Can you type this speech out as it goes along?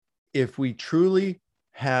if we truly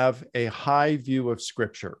have a high view of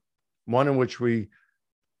Scripture, one in which we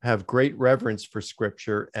have great reverence for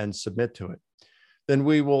Scripture and submit to it, then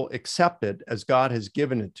we will accept it as God has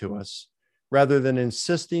given it to us, rather than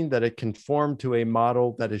insisting that it conform to a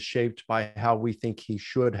model that is shaped by how we think he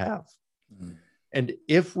should have. Mm-hmm. And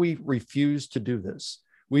if we refuse to do this,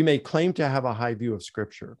 we may claim to have a high view of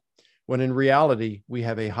Scripture, when in reality, we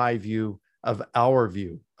have a high view of our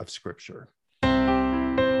view of Scripture.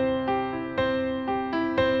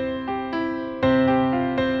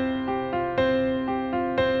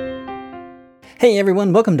 Hey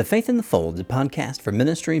everyone, welcome to Faith in the Fold, a podcast for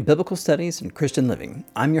ministry, biblical studies, and Christian living.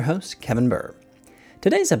 I'm your host, Kevin Burr.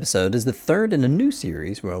 Today's episode is the third in a new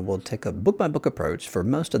series where we'll take a book-by-book approach for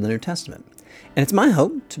most of the New Testament. And it's my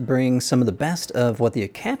hope to bring some of the best of what the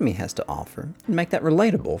Academy has to offer and make that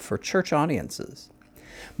relatable for church audiences.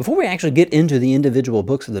 Before we actually get into the individual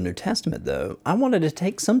books of the New Testament, though, I wanted to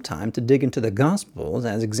take some time to dig into the Gospels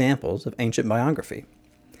as examples of ancient biography.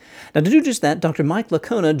 Now, to do just that, Dr. Mike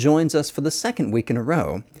Licona joins us for the second week in a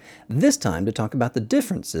row, this time to talk about the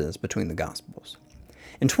differences between the Gospels.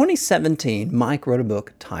 In 2017, Mike wrote a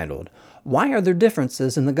book titled, Why Are There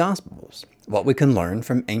Differences in the Gospels? What We Can Learn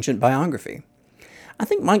from Ancient Biography. I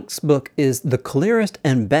think Mike's book is the clearest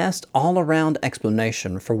and best all-around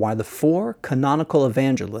explanation for why the four canonical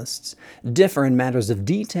evangelists differ in matters of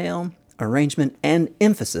detail, arrangement, and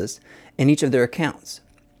emphasis in each of their accounts.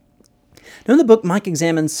 Now in the book, Mike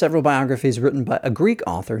examines several biographies written by a Greek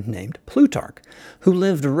author named Plutarch, who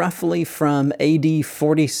lived roughly from AD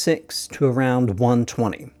 46 to around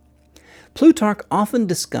 120. Plutarch often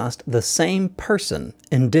discussed the same person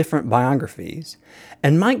in different biographies,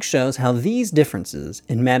 and Mike shows how these differences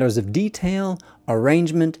in matters of detail,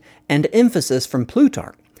 arrangement, and emphasis from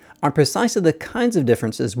Plutarch are precisely the kinds of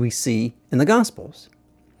differences we see in the Gospels.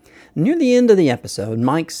 Near the end of the episode,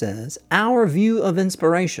 Mike says, our view of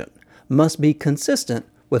inspiration must be consistent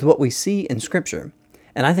with what we see in Scripture,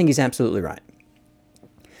 and I think he's absolutely right.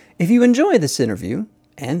 If you enjoy this interview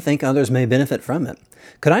and think others may benefit from it,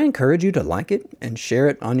 could I encourage you to like it and share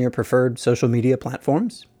it on your preferred social media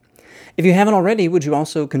platforms? If you haven't already, would you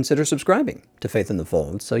also consider subscribing to Faith in the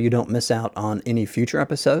Fold so you don't miss out on any future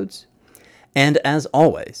episodes? And as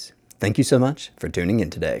always, thank you so much for tuning in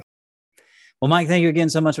today. Well, Mike, thank you again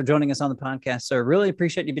so much for joining us on the podcast, sir. Really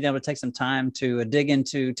appreciate you being able to take some time to dig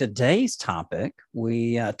into today's topic.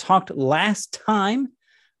 We talked last time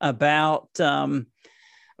about kind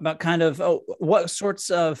of what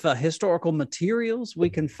sorts of historical materials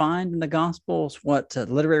we can find in the Gospels, what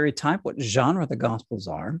literary type, what genre the Gospels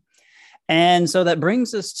are. And so that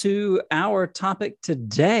brings us to our topic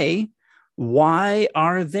today. Why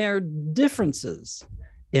are there differences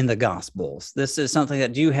in the Gospels? This is something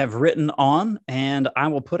that you have written on, and I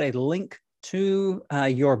will put a link to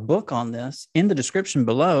your book on this in the description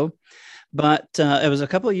below. But it was a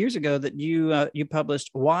couple of years ago that you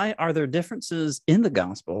published Why Are There Differences in the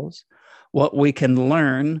Gospels? What We Can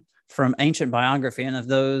Learn from Ancient Biography. And of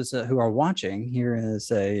those who are watching, here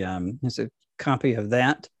is a copy of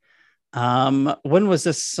that. When was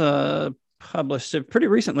this published? Pretty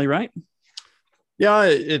recently, right? Yeah,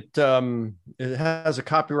 it has a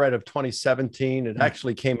copyright of 2017. It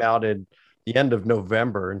actually came out at the end of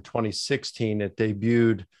November in 2016. It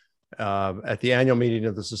debuted at the annual meeting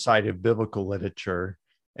of the Society of Biblical Literature,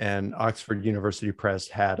 and Oxford University Press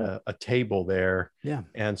had a table there. Yeah.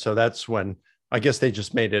 And so that's when I guess they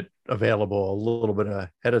just made it available a little bit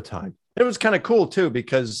ahead of time. It was kind of cool too,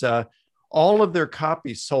 because all of their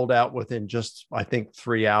copies sold out within just, I think,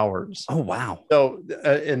 3 hours. Oh, wow. So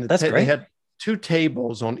that's great. They had two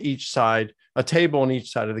tables on each side, a table on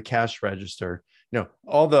each side of the cash register. You know,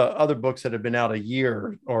 all the other books that have been out a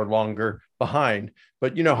year or longer behind,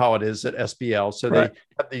 but you know how it is at SBL. So right. They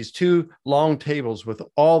have these two long tables with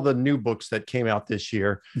all the new books that came out this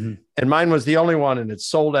year. Mm-hmm. And mine was the only one, and it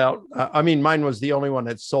sold out. Mine was the only one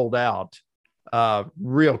that sold out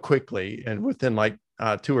real quickly and within like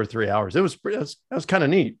 2 or 3 hours. That was kind of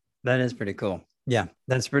neat. That is pretty cool. Yeah,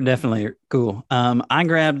 that's definitely cool. I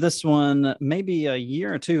grabbed this one maybe a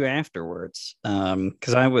year or two afterwards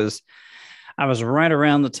because I was right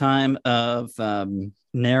around the time of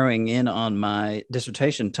narrowing in on my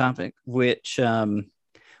dissertation topic, which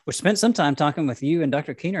spent some time talking with you and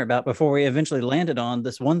Dr. Keener about before we eventually landed on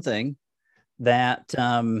this one thing that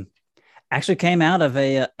actually came out of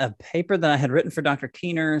a paper that I had written for Dr.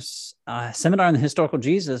 Keener's seminar on the historical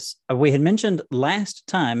Jesus. We had mentioned last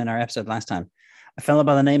time in our episode last time, a fellow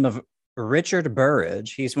by the name of Richard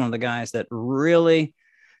Burridge. He's one of the guys that really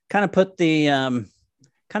kind of put the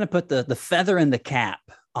feather in the cap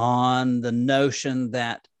on the notion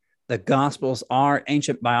that the Gospels are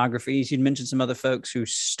ancient biographies. You'd mentioned some other folks who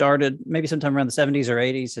started maybe sometime around the 70s or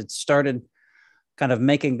 80s, had started kind of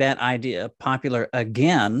making that idea popular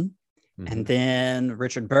again. Mm-hmm. And then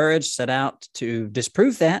Richard Burridge set out to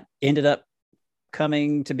disprove that, ended up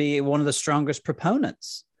coming to be one of the strongest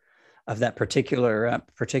proponents of that particular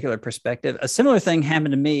perspective. A similar thing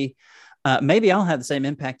happened to me. Maybe I'll have the same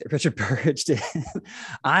impact that Richard Burridge did.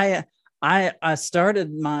 I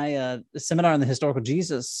started my seminar on the historical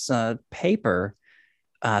Jesus paper,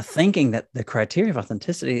 thinking that the criteria of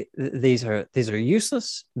authenticity, these are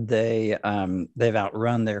useless. They've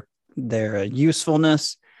outrun their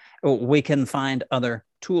usefulness. We can find other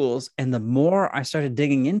tools. And the more I started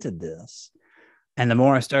digging into this, and the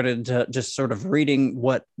more I started to just sort of reading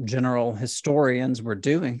what general historians were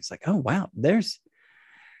doing, it's like, oh wow, there's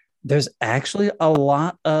actually a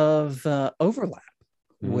lot of overlap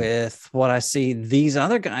with what I see these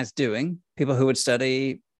other guys doing, people who would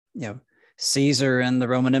study, Caesar and the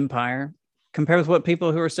Roman Empire, compared with what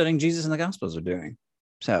people who are studying Jesus and the Gospels are doing.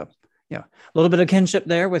 So, a little bit of kinship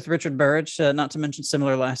there with Richard Burridge, not to mention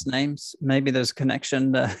similar last names. Maybe there's a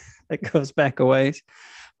connection that goes back a ways.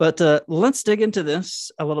 But let's dig into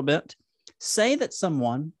this a little bit. Say that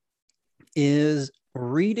someone is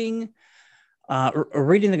reading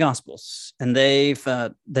the Gospels, and they've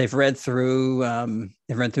read through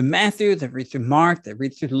Matthew, they've read through Mark, they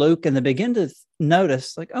read through Luke, and they begin to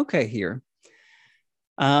notice, like, okay, here,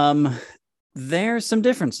 there's some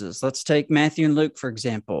differences. Let's take Matthew and Luke, for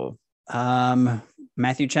example.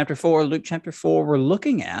 Matthew chapter 4, Luke chapter 4, we're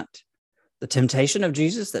looking at the temptation of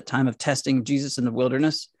Jesus, that time of testing Jesus in the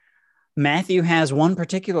wilderness. Matthew has one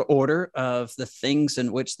particular order of the things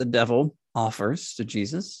in which the devil offers to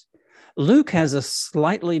Jesus. Luke has a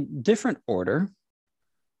slightly different order.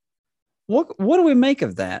 What do we make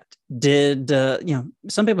of that? Did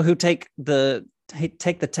some people who take the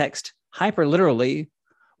text hyper literally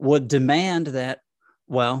would demand that,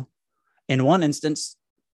 well, in one instance,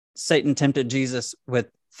 Satan tempted Jesus with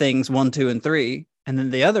things 1, 2, and 3, and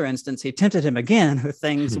then the other instance, he tempted him again with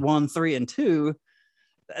things 1, 3, and 2.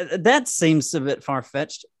 That seems a bit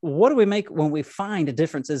far-fetched. What do we make when we find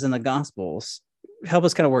differences in the Gospels? Help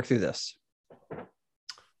us kind of work through this.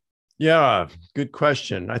 Yeah, good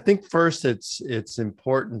question. I think first it's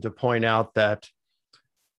important to point out that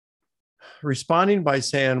responding by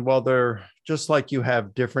saying, well, they're just like you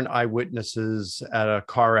have different eyewitnesses at a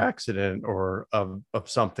car accident or of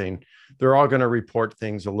something, they're all going to report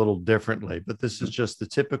things a little differently. But this is just the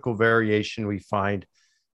typical variation we find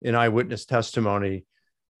in eyewitness testimony.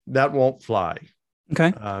 That won't fly.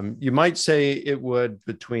 Okay. You might say it would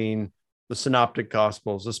between the synoptic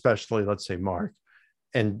gospels, especially, let's say, Mark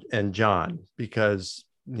and John, because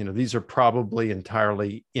these are probably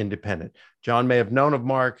entirely independent. John may have known of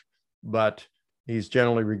Mark, but he's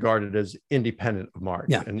generally regarded as independent of Mark,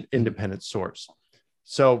 an independent source.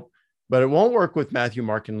 So, but it won't work with Matthew,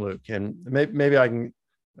 Mark, and Luke. And maybe I can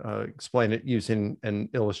explain it using an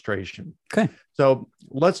illustration. Okay. So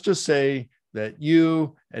let's just say that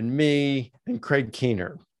you and me and Craig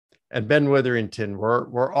Keener and Ben Witherington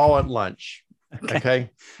we're all at lunch. Okay.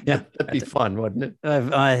 Yeah. That'd be fun, wouldn't it?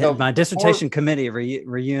 I had my dissertation committee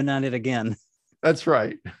reunited again. That's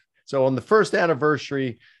right. So on the first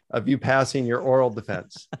anniversary of you passing your oral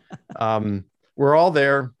defense, we're all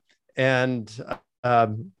there, and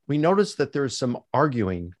we noticed that there's some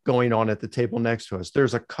arguing going on at the table next to us.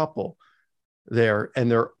 There's a couple there,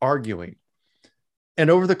 and they're arguing. And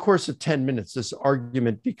over the course of 10 minutes, this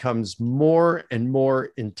argument becomes more and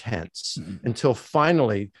more intense until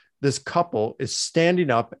finally this couple is standing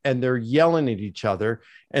up and they're yelling at each other.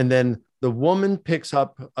 And then the woman picks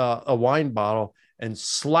up a wine bottle and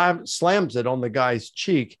slams it on the guy's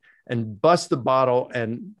cheek and busts the bottle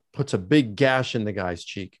and puts a big gash in the guy's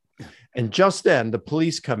cheek. And just then the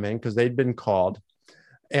police come in because they'd been called,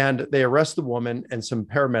 and they arrest the woman, and some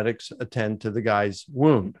paramedics attend to the guy's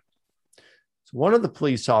wound. So one of the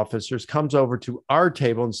police officers comes over to our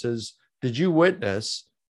table and says, did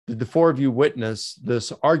the four of you witness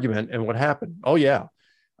this argument and what happened? Oh, yeah.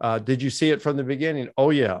 Did you see it from the beginning?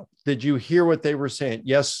 Oh, yeah. Did you hear what they were saying?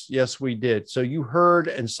 Yes, we did. So you heard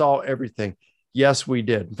and saw everything. Yes, we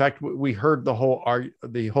did. In fact, we heard the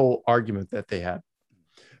whole argument that they had.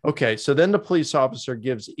 Okay, so then the police officer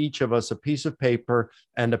gives each of us a piece of paper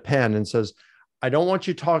and a pen and says, I don't want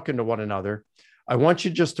you talking to one another. I want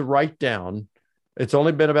you just to write down. It's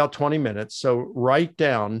only been about 20 minutes. So write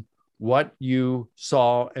down what you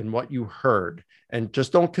saw and what you heard. And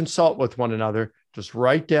just don't consult with one another. Just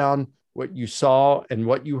write down what you saw and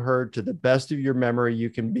what you heard to the best of your memory. You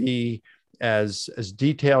can be as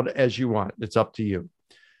detailed as you want. It's up to you.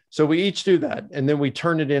 So we each do that, and then we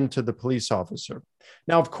turn it into the police officer.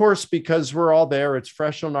 Now, of course, because we're all there, it's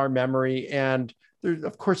fresh on our memory, and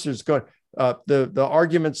of course, there's going the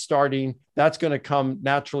argument starting. That's going to come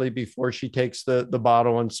naturally before she takes the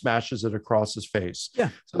bottle and smashes it across his face. Yeah.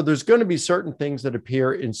 So there's going to be certain things that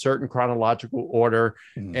appear in certain chronological order,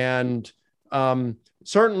 and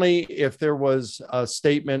certainly, if there was a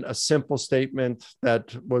statement, a simple statement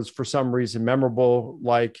that was for some reason memorable,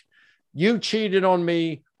 like "You cheated on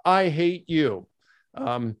me, I hate you,"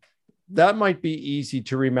 that might be easy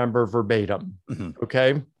to remember verbatim.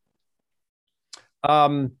 Okay.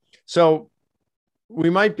 So we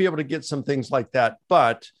might be able to get some things like that,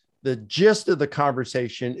 but the gist of the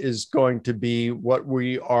conversation is going to be what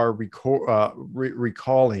we are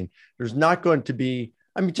recalling. There's not going to be,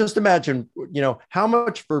 I mean, just imagine, how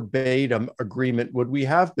much verbatim agreement would we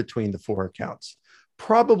have between the four accounts?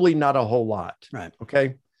 Probably not a whole lot. Right.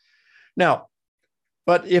 Okay. Now,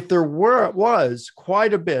 but if there was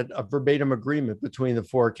quite a bit of verbatim agreement between the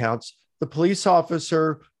four accounts, the police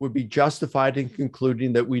officer would be justified in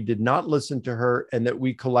concluding that we did not listen to her and that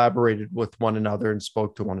we collaborated with one another and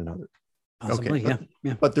spoke to one another. Possibly, okay,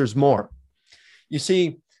 yeah. But there's more. You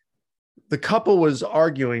see, the couple was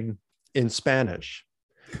arguing in Spanish.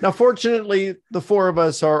 Now, fortunately, the four of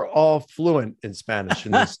us are all fluent in Spanish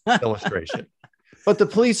in this illustration, but the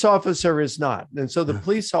police officer is not. And so the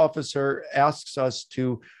police officer asks us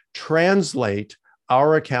to translate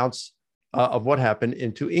our accounts of what happened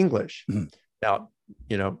into English. Now,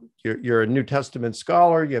 you're a New Testament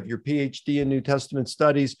scholar, you have your PhD in New Testament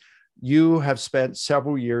studies, you have spent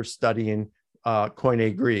several years studying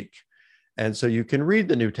Koine Greek. And so you can read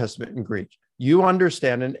the New Testament in Greek. You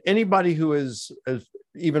understand, and anybody who is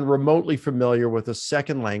even remotely familiar with a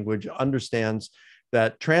second language understands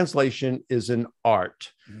that translation is an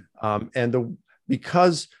art.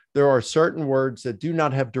 Because there are certain words that do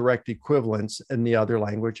not have direct equivalents in the other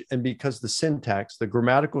language, and because the syntax, the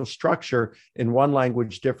grammatical structure in one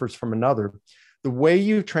language differs from another, the way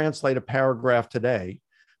you translate a paragraph today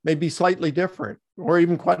may be slightly different or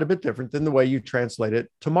even quite a bit different than the way you translate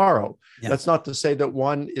it tomorrow. Yeah. That's not to say that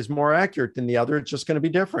one is more accurate than the other. It's just going to be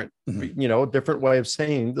different, a different way of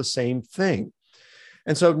saying the same thing.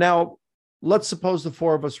 And so now let's suppose the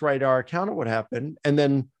four of us write our account of what happened. And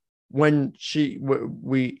then when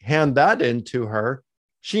we hand that in to her,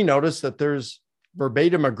 she noticed that there's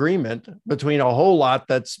verbatim agreement between a whole lot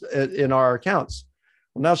that's in our accounts.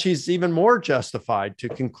 Well, now she's even more justified to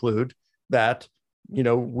conclude that,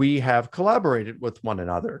 we have collaborated with one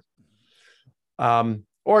another.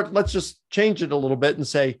 Or let's just change it a little bit and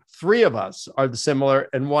say three of us are similar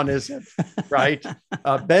and one isn't, right?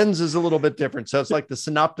 Ben's is a little bit different. So it's like the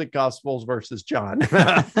Synoptic Gospels versus John,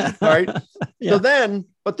 right? Yeah.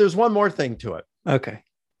 But there's one more thing to it. Okay.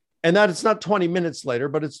 And that it's not 20 minutes later,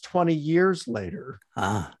 but it's 20 years later.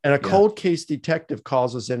 And a cold case detective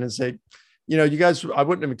calls us in and say, you guys, I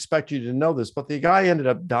wouldn't have expected you to know this, but the guy ended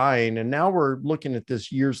up dying. And now we're looking at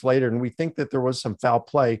this years later, and we think that there was some foul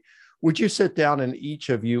play. Would you sit down and each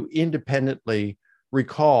of you independently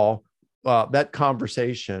recall that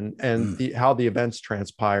conversation and how the events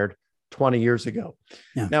transpired 20 years ago?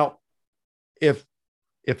 Yeah. Now, if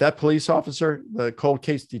that police officer, the cold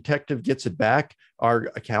case detective, gets it back,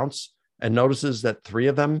 our accounts, and notices that three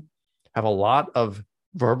of them have a lot of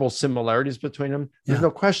verbal similarities between them, there's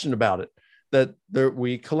no question about it that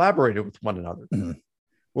we collaborated with one another.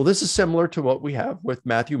 Well, this is similar to what we have with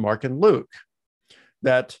Matthew, Mark, and Luke,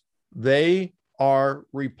 that they are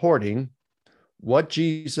reporting most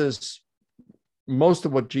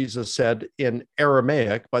of what Jesus said in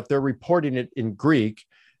Aramaic, but they're reporting it in Greek,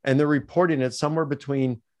 and they're reporting it somewhere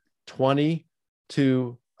between 20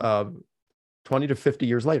 to 50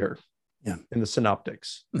 years later in the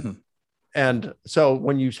synoptics. And so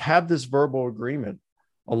when you have this verbal agreement,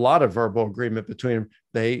 a lot of verbal agreement between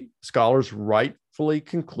them, scholars rightfully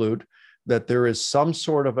conclude that there is some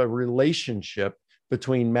sort of a relationship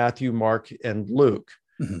between Matthew, Mark, and Luke.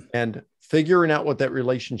 And figuring out what that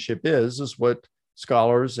relationship is what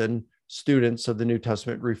scholars and students of the New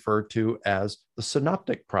Testament refer to as the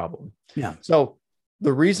synoptic problem. Yeah. So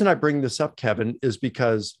the reason I bring this up, Kevin, is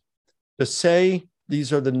because to say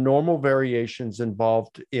these are the normal variations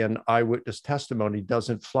involved in eyewitness testimony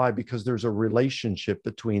doesn't fly, because there's a relationship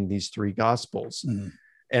between these three gospels.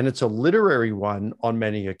 And it's a literary one on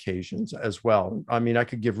many occasions as well. I mean, I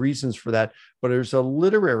could give reasons for that, but there's a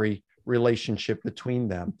literary relationship between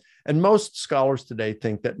them. And most scholars today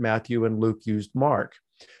think that Matthew and Luke used Mark.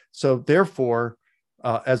 So therefore,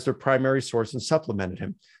 as their primary source, and supplemented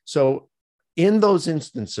him. So in those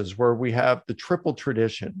instances where we have the triple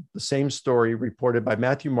tradition, the same story reported by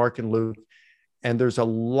Matthew, Mark, and Luke, and there's a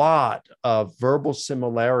lot of verbal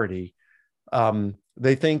similarity.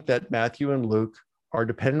 They think that Matthew and Luke are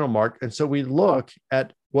dependent on Mark. And so we look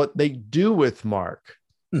at what they do with Mark,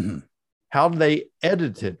 how they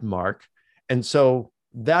edited Mark. And so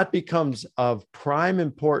that becomes of prime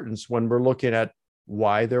importance when we're looking at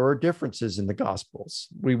why there are differences in the Gospels.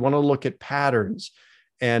 We want to look at patterns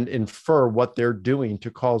and infer what they're doing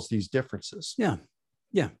to cause these differences. Yeah,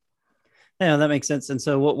 that makes sense. And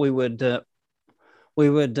so what we would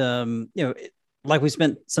like we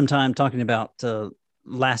spent some time talking about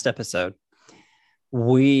last episode,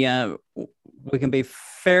 we can be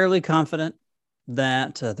fairly confident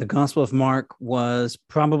that the Gospel of Mark was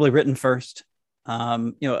probably written first.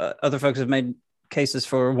 Other folks have made cases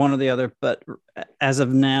for one or the other, but as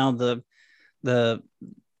of now, the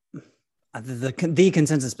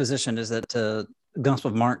consensus position is that the Gospel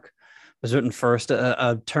of Mark was written first,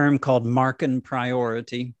 a term called Markan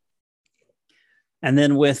priority. And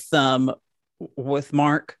then with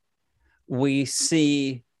Mark, we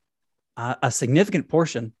see a significant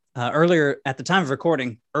portion. Earlier, at the time of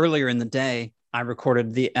recording, earlier in the day, I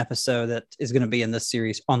recorded the episode that is going to be in this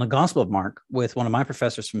series on the Gospel of Mark with one of my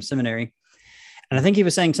professors from seminary. And I think he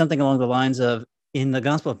was saying something along the lines of, in the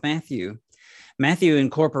Gospel of Matthew, Matthew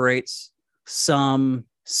incorporates some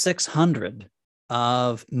 600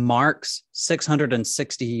 of Mark's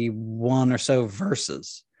 661 or so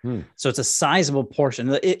verses. So it's a sizable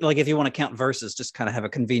portion. Like if you want to count verses, just kind of have a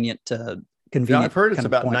convenient. Yeah, I've heard it's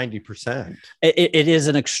about 90%. It is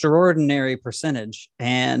an extraordinary percentage,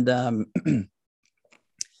 and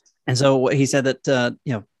so he said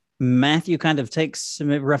that Matthew kind of takes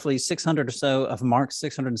roughly 600 or so of Mark's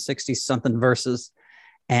 660 something verses,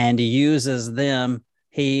 and he uses them.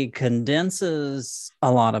 He condenses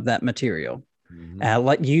a lot of that material.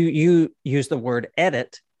 Like you use the word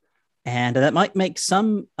edit. And that might make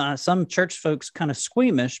some church folks kind of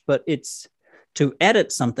squeamish, but it's to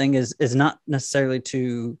edit something is not necessarily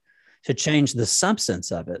to change the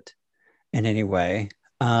substance of it in any way.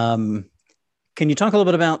 Can you talk a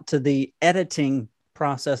little bit about the editing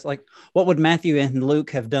process? Like, what would Matthew and Luke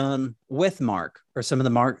have done with Mark, or some of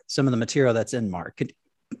the material that's in Mark? Could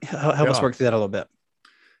help us work through that a little bit.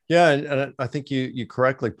 Yeah, and I think you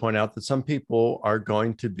correctly point out that some people are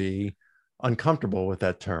going to be uncomfortable with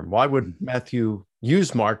that term. Why would Matthew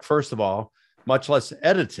use Mark, first of all, much less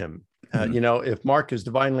edit him? If Mark is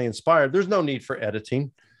divinely inspired, there's no need for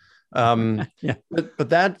editing. But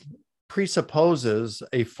that presupposes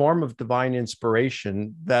a form of divine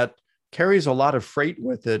inspiration that carries a lot of freight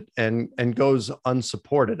with it and goes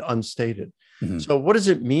unsupported, unstated. So what does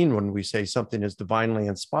it mean when we say something is divinely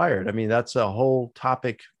inspired? I mean, that's a whole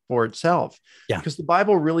topic for itself, because the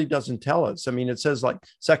Bible really doesn't tell us. I mean, it says like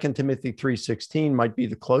 2 Timothy 3:16 might be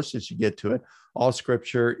the closest you get to it. All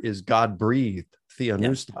scripture is God-breathed,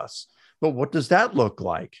 theopneustos. But what does that look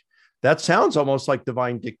like? That sounds almost like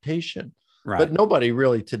divine dictation. Right. But nobody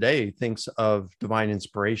really today thinks of divine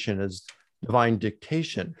inspiration as divine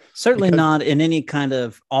dictation. Certainly not in any kind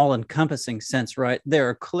of all-encompassing sense, right? There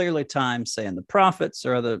are clearly times, say in the prophets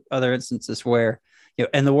or other instances where,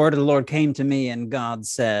 and the word of the Lord came to me and God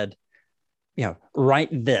said,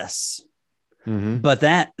 write this. But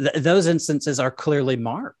those instances are clearly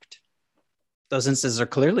marked. Those instances are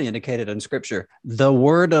clearly indicated in Scripture. The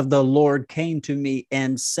word of the Lord came to me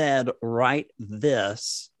and said, write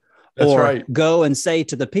this. That's right. Go and say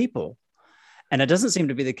to the people. And it doesn't seem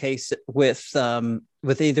to be the case with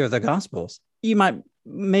either of the Gospels.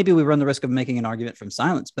 Maybe we run the risk of making an argument from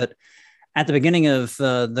silence, but at the beginning of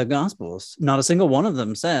the Gospels, not a single one of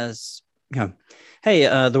them says,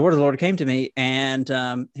 hey, the word of the Lord came to me, and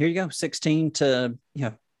here you go, 16 to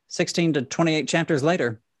 28 chapters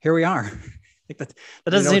later, here we are. that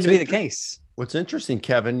doesn't seem to be the case. What's interesting,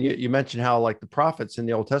 Kevin, you mentioned how, like the prophets in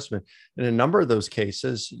the Old Testament, in a number of those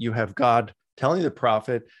cases, you have God telling the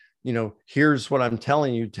prophet, here's what I'm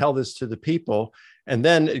telling you, tell this to the people. And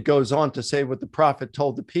then it goes on to say what the prophet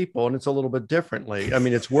told the people, and it's a little bit differently. I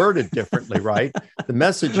mean, it's worded differently, right? The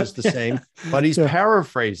message is the same, but he's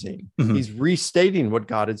paraphrasing. He's restating what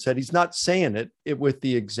God had said. He's not saying it with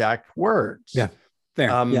the exact words. Yeah,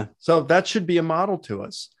 fair. So that should be a model to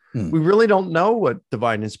us. We really don't know what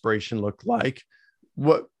divine inspiration looked like.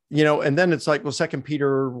 And then it's like, 2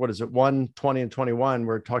 Peter, 1:20 and 21,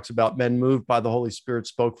 where it talks about men moved by the Holy Spirit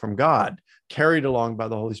spoke from God, carried along by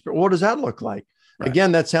the Holy Spirit. What does that look like? Right.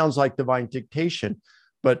 Again, that sounds like divine dictation,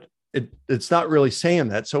 but it's not really saying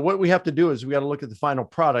that. So what we have to do is we got to look at the final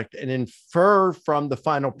product and infer from the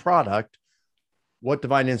final product what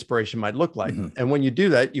divine inspiration might look like. And when you do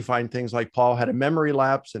that, you find things like Paul had a memory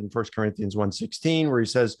lapse in 1 Corinthians 1:16, where he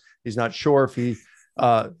says he's not sure if he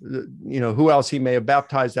who else he may have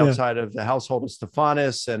baptized outside of the household of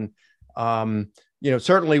Stephanus. And,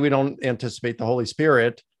 certainly we don't anticipate the Holy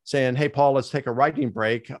Spirit saying, hey, Paul, let's take a writing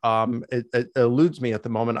break. It eludes me at the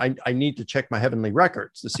moment. I need to check my heavenly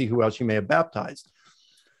records to see who else you may have baptized.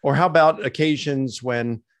 Or how about occasions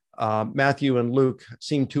when Matthew and Luke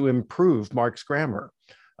seem to improve Mark's grammar?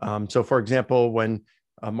 So, for example, when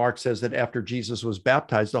Mark says that after Jesus was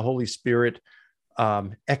baptized, the Holy Spirit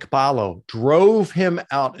ekbalo, drove him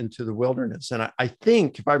out into the wilderness. And I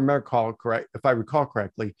think, if I recall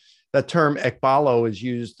correctly, that term ekbalo is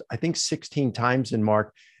used, I think, 16 times in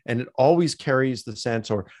Mark, and it always carries the sense,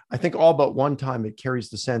 or I think all but one time it carries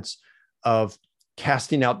the sense of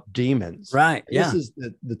casting out demons. Right. Yeah. This is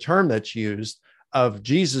the term that's used of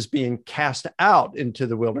Jesus being cast out into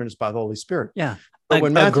the wilderness by the Holy Spirit. Yeah. But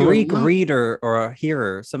when a Greek reader or a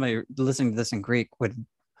hearer, somebody listening to this in Greek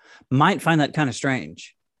might find that kind of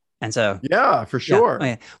strange. And so, yeah, for sure.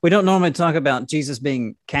 Yeah, we don't normally talk about Jesus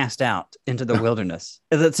being cast out into the wilderness.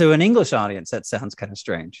 To an English audience, that sounds kind of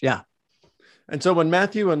strange. Yeah. And so when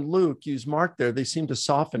Matthew and Luke use Mark there, they seem to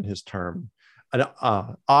soften his term,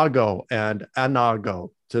 ago and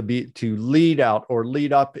anago, to lead out or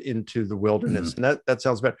lead up into the wilderness. And that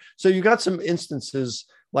sounds better. So you got some instances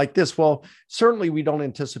like this. Well, certainly we don't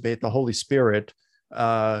anticipate the Holy Spirit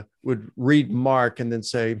would read Mark and then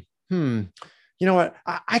say, you know what,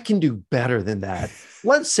 I can do better than that.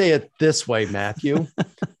 Let's say it this way, Matthew.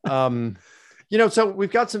 So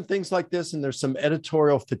we've got some things like this, and there's some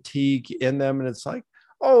editorial fatigue in them. And it's like,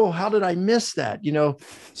 oh, how did I miss that?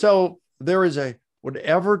 So there is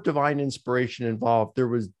whatever divine inspiration involved, there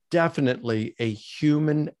was definitely a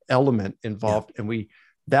human element involved. Yeah. And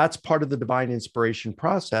that's part of the divine inspiration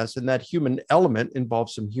process. And that human element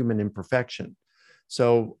involves some human imperfection.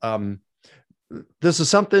 So this is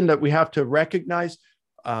something that we have to recognize.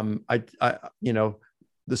 The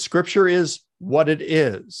scripture is what it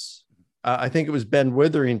is. I think it was Ben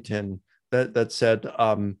Witherington that said,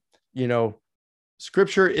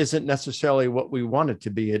 scripture isn't necessarily what we want it to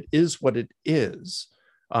be. It is what it is.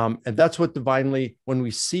 And that's what when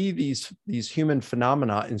we see these human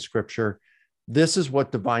phenomena in scripture, this is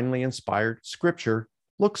what divinely inspired scripture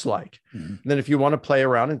looks like. Mm-hmm. And then if you want to play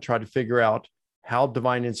around and try to figure out how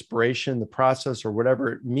divine inspiration, the process, or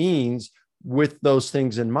whatever it means with those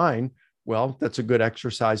things in mind, well, that's a good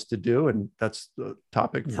exercise to do. And that's the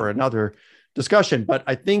topic for another discussion. But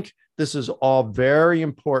I think this is all very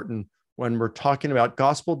important when we're talking about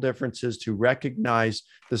gospel differences, to recognize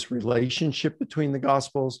this relationship between the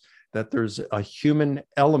gospels, that there's a human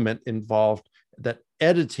element involved, that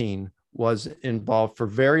editing was involved for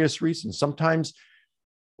various reasons. Sometimes,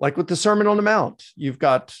 like with the Sermon on the Mount, you've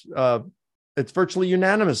got, it's virtually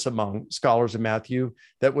unanimous among scholars of Matthew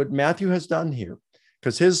that what Matthew has done here,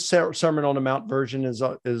 because his Sermon on the Mount version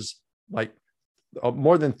is like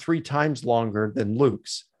more than 3 times longer than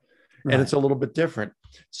Luke's. Right. And it's a little bit different.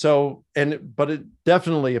 So, but it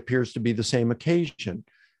definitely appears to be the same occasion.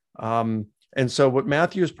 And so what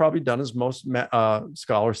Matthew has probably done, as most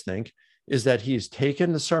scholars think, is that he's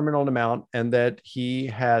taken the Sermon on the Mount and that he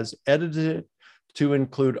has edited it to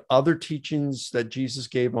include other teachings that Jesus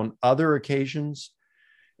gave on other occasions.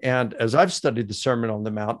 And as I've studied the Sermon on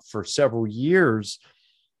the Mount for several years,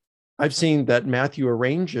 I've seen that Matthew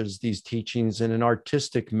arranges these teachings in an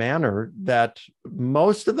artistic manner that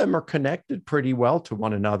most of them are connected pretty well to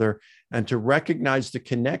one another, and to recognize the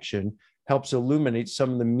connection helps illuminate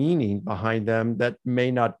some of the meaning behind them that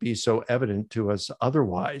may not be so evident to us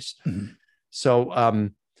otherwise. Mm-hmm. So,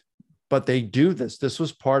 but they do this. This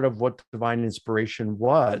was part of what divine inspiration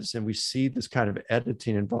was. And we see this kind of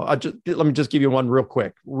editing involved. Let me just give you one real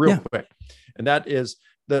quick. And that is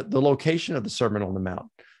the location of the Sermon on the Mount.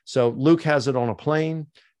 So Luke has it on a plain,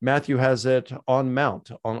 Matthew has it on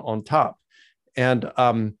mount, on top. And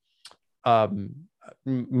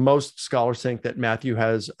most scholars think that Matthew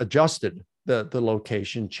has adjusted the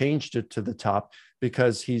location, changed it to the top,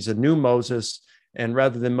 because he's a new Moses. And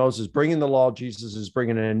rather than Moses bringing the law, Jesus is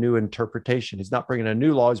bringing in a new interpretation. He's not bringing a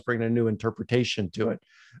new law, he's bringing a new interpretation to it,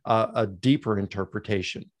 a deeper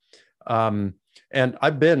interpretation. And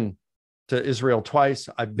I've been to Israel twice.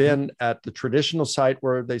 I've been at the traditional site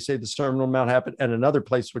where they say the Sermon on the Mount happened, and another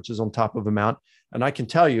place which is on top of a mount. And I can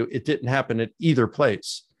tell you it didn't happen at either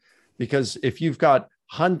place, because if you've got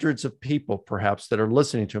hundreds of people perhaps that are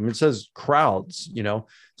listening to him, it says crowds, so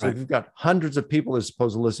right. If you've got hundreds of people that are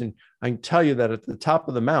supposed to listen, I can tell you that at the top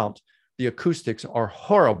of the mount, the acoustics are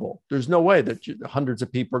horrible. There's no way that hundreds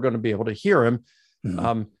of people are going to be able to hear him.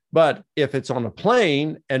 Mm-hmm. But if it's on a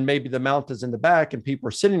plain and maybe the mount is in the back and people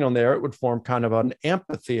are sitting on there, it would form kind of an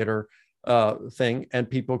amphitheater thing, and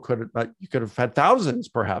people you could have had thousands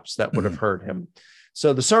perhaps that would have heard him.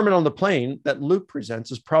 So the Sermon on the Plain that Luke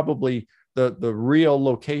presents is probably the real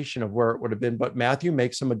location of where it would have been, but Matthew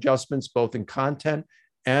makes some adjustments both in content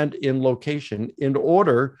and in location in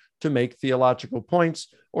order to make theological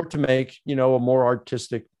points or to make, a more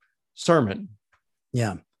artistic sermon.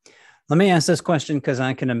 Yeah. Let me ask this question, because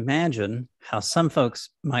I can imagine how some folks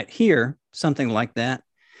might hear something like that,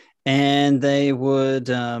 and they would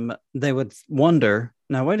wonder,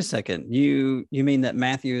 now, wait a second, you mean that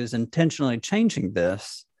Matthew is intentionally changing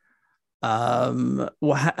this? Well,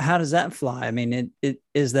 how does that fly? I mean,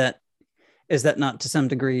 is that not to some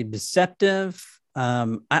degree deceptive?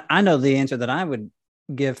 I know the answer that I would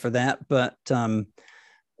give for that, but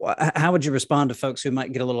how would you respond to folks who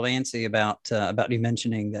might get a little antsy about you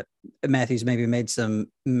mentioning that Matthew's maybe made some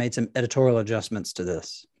editorial adjustments to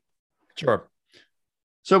this? Sure.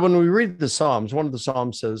 So when we read the Psalms, one of the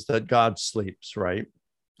Psalms says that God sleeps, right?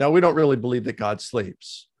 Now, we don't really believe that God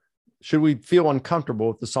sleeps. Should we feel uncomfortable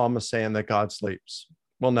with the psalmist saying that God sleeps?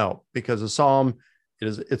 Well, no, because a psalm,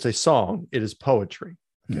 it's a song. It is poetry.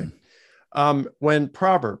 Okay. When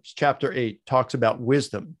Proverbs chapter 8 talks about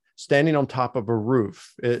wisdom standing on top of a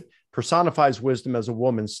roof, it personifies wisdom as a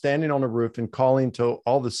woman standing on a roof and calling to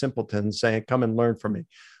all the simpletons saying, come and learn from me.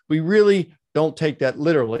 We really don't take that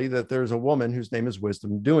literally, that there's a woman whose name is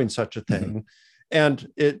wisdom doing such a thing. And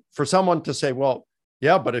for someone to say, well,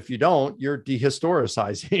 yeah, but if you don't, you're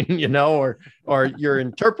dehistoricizing, or you're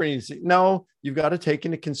interpreting. No, you've got to take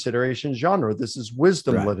into consideration genre. This is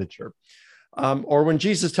wisdom literature. Or when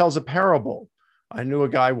Jesus tells a parable, I knew a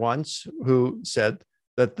guy once who said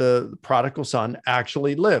that the prodigal son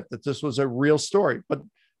actually lived, that this was a real story. But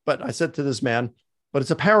I said to this man, but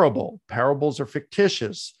it's a parable. Parables are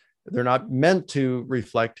fictitious. They're not meant to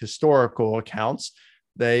reflect historical accounts.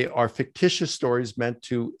 They are fictitious stories meant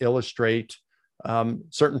to illustrate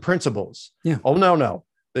certain principles. Yeah. Oh, no.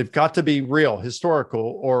 They've got to be real,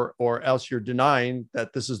 historical, or else you're denying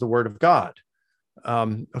that this is the word of God.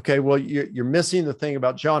 Okay, well, you're missing the thing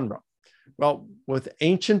about genre. Well, with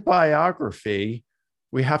ancient biography,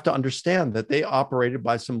 we have to understand that they operated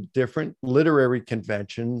by some different literary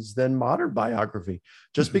conventions than modern biography.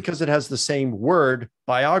 Just because it has the same word,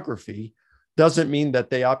 biography, doesn't mean that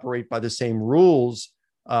they operate by the same rules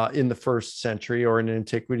in the first century or in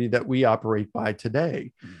antiquity that we operate by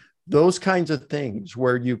today. Those kinds of things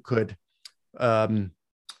where you could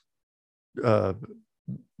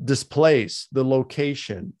displace the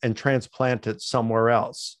location and transplant it somewhere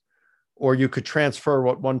else, or you could transfer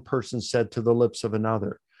what one person said to the lips of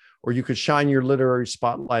another, or you could shine your literary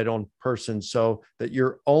spotlight on person so that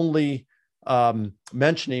you're only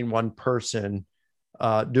mentioning one person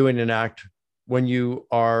doing an act when you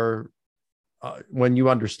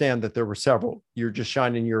understand that there were several. You're just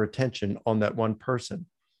shining your attention on that one person.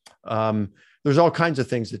 There's all kinds of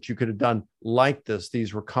things that you could have done like this.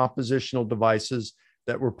 These were compositional devices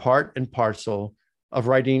that were part and parcel of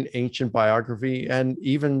writing ancient biography and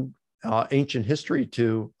even ancient history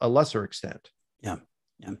to a lesser extent. Yeah.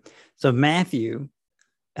 So Matthew,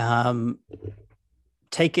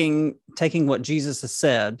 taking what Jesus has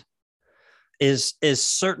said, is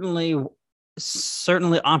certainly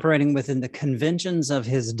operating within the conventions of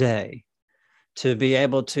his day to be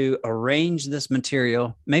able to arrange this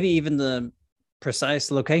material, maybe even the precise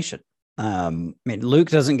location. Luke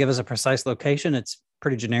doesn't give us a precise location. It's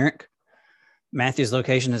pretty generic. Matthew's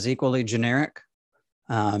location is equally generic.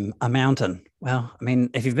 A mountain. Well,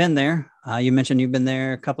 if you've been there, you mentioned you've been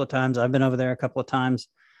there a couple of times. I've been over there a couple of times.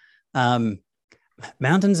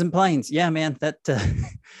 Mountains and plains. Yeah, man, that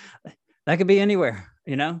could be anywhere,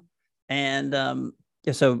 And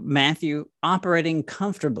so Matthew operating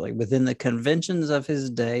comfortably within the conventions of his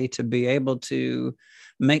day to be able to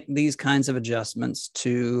make these kinds of adjustments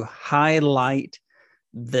to highlight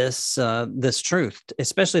this truth,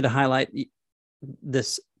 especially to highlight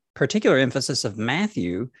this particular emphasis of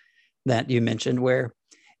Matthew that you mentioned, where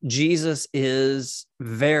Jesus is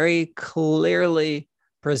very clearly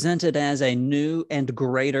presented as a new and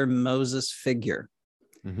greater Moses figure,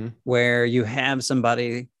 where you have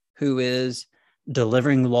somebody who is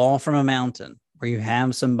delivering law from a mountain, where you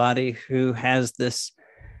have somebody who has this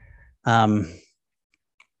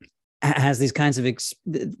has these kinds of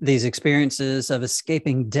these experiences of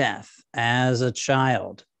escaping death as a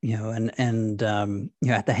child, and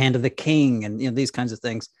at the hand of the king, and these kinds of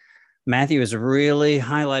things. Matthew is really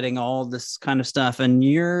highlighting all this kind of stuff, and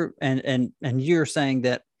you're saying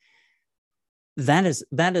that is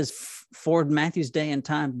for Matthew's day and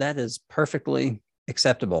time, that is perfectly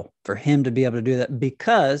acceptable for him to be able to do that,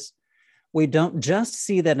 because we don't just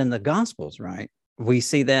see that in the Gospels, right? We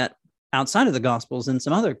see that outside of the Gospels in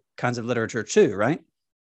some other kinds of literature too, right?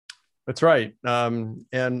 That's right.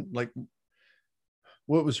 And like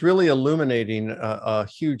what was really illuminating a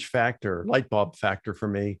huge factor, light bulb factor for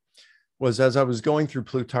me, was as I was going through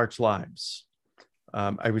Plutarch's lives,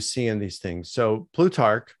 I was seeing these things. So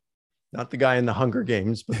Plutarch, not the guy in the Hunger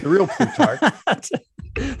Games, but the real Plutarch,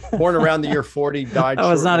 born around the year 40, died.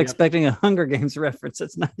 I was not expecting a Hunger Games reference.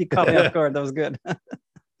 It's not, you caught me off guard. That was good.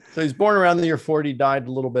 So he's born around the year 40, died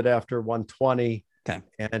a little bit after 120. Okay.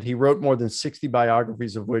 And he wrote more than 60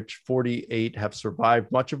 biographies, of which 48 have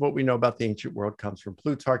survived. Much of what we know about the ancient world comes from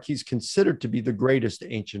Plutarch. He's considered to be the greatest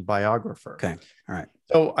ancient biographer. Okay. All right.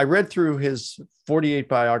 So I read through his 48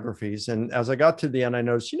 biographies. And as I got to the end, I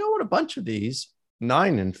noticed, you know what, a bunch of these,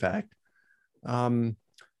 9, in fact,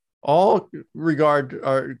 all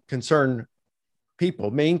concern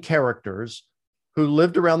people, main characters who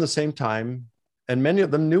lived around the same time, and many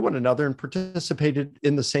of them knew one another and participated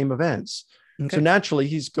in the same events. Okay. So naturally,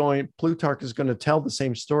 Plutarch is going to tell the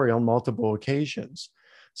same story on multiple occasions.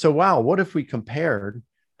 So, wow, what if we compared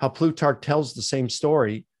how Plutarch tells the same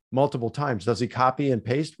story multiple times? Does he copy and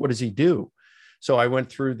paste? What does he do? So I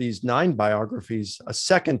went through these 9 biographies a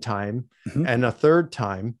second time and a third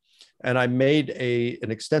time, and I made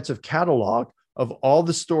an extensive catalog of all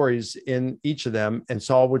the stories in each of them and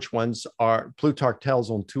saw which ones Plutarch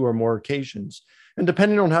tells on 2 or more occasions. And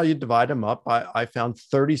depending on how you divide them up, I found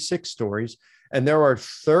 36 stories, and there are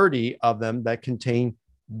 30 of them that contain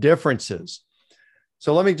differences.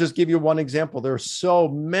 So let me just give you one example. There are so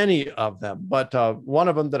many of them, but one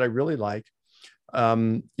of them that I really like,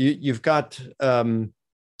 you've got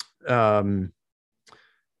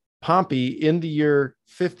Pompey in the year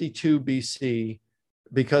 52 BC,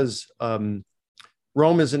 because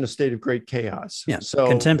Rome is in a state of great chaos. Yeah. So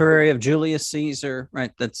contemporary of Julius Caesar,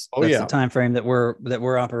 right? That's the time frame that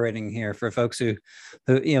we're operating here for folks who,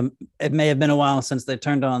 you know, it may have been a while since they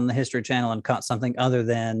turned on the History Channel and caught something other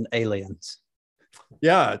than aliens.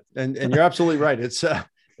 Yeah, and you're absolutely right. He's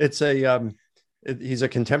a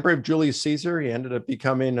contemporary of Julius Caesar. He ended up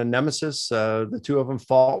becoming a nemesis. The 2 of them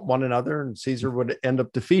fought one another, and Caesar would end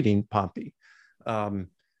up defeating Pompey.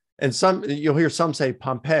 And you'll hear some say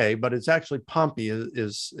Pompeii, but it's actually Pompey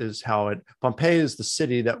is how it. Pompeii is the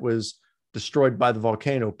city that was destroyed by the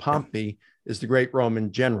volcano. Pompey is the great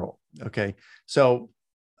Roman general. Okay, so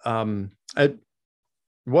at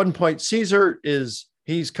one point, Caesar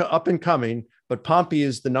he's up and coming, but Pompey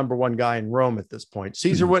is the number 1 guy in Rome at this point.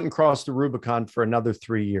 Caesar wouldn't cross the Rubicon for another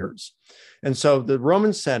 3 years, and so the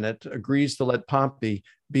Roman Senate agrees to let Pompey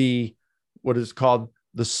be what is called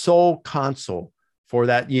the sole consul for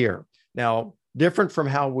that year. Now, different from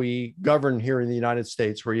how we govern here in the United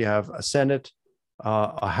States, where you have a Senate,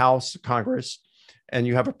 a House, Congress, and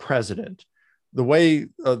you have a president. The way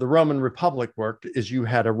the Roman Republic worked is you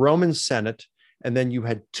had a Roman Senate, and then you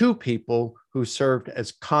had 2 people who served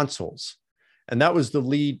as consuls. And that was the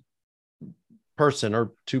lead person,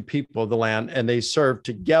 or 2 people of the land, and they served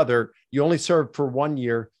together. You only served for 1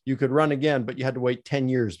 year. You could run again, but you had to wait 10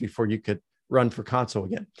 years before you could run for consul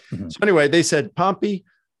again. So anyway, they said, Pompey,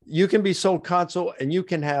 you can be sole consul, and you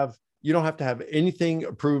don't have to have anything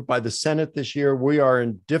approved by the Senate this year. We are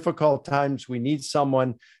in difficult times. We need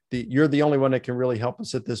someone. You're the only one that can really help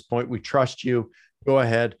us at this point. We trust you. Go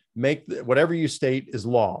ahead, make whatever you state is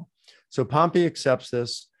law. So Pompey accepts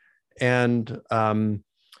this. And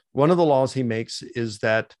one of the laws he makes is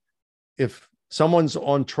that if someone's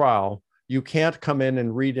on trial, you can't come in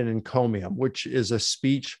and read an encomium, which is a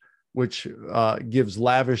speech which gives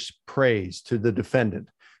lavish praise to the defendant,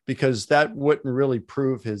 because that wouldn't really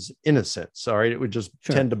prove his innocence. All right. It would just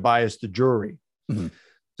tend to bias the jury.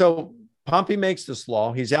 So Pompey makes this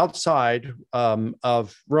law. He's outside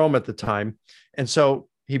of Rome at the time. And so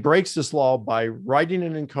he breaks this law by writing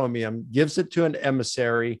an encomium, gives it to an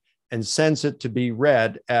emissary, and sends it to be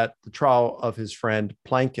read at the trial of his friend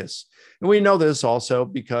Plancus. And we know this also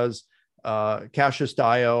because Cassius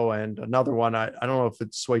Dio and another one, I don't know if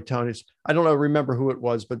it's Suetonius, I don't know, remember who it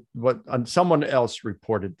was, but someone else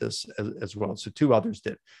reported this as well. So 2 others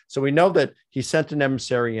did. So we know that he sent an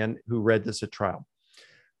emissary in who read this at trial.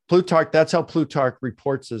 Plutarch, that's how Plutarch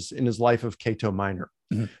reports this in his life of Cato Minor.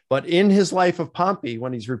 But in his life of Pompey,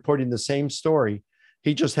 when he's reporting the same story,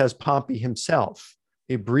 he just has Pompey himself.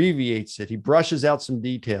 He abbreviates it. He brushes out some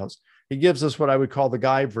details. He gives us what I would call the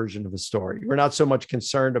guide version of a story. We're not so much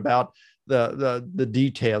concerned about the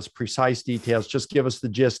details, precise details. Just give us the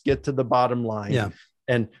gist, get to the bottom line. Yeah.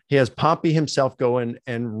 And he has Pompey himself go in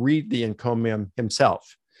and read the encomium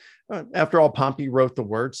himself. After all, Pompey wrote the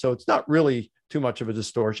words, so it's not really too much of a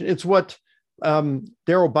distortion. It's what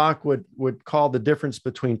Darrell Bock would call the difference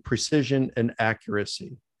between precision and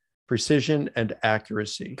accuracy. precision and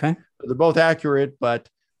accuracy. Okay. They're both accurate, but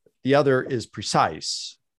the other is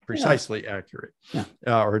precisely accurate,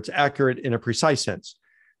 or it's accurate in a precise sense.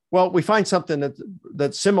 Well, we find something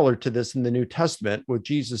that's similar to this in the New Testament with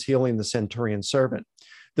Jesus healing the centurion servant.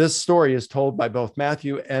 This story is told by both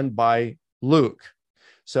Matthew and by Luke.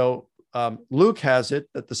 So Luke has it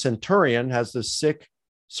that the centurion has this sick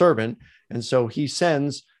servant, and so he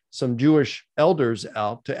sends some Jewish elders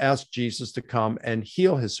out to ask Jesus to come and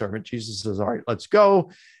heal his servant. Jesus says, all right, let's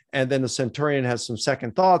go. And then the centurion has some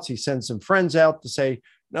second thoughts. He sends some friends out to say,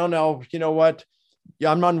 no, you know what?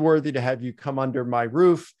 Yeah, I'm unworthy to have you come under my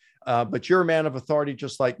roof, but you're a man of authority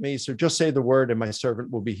just like me. So just say the word and my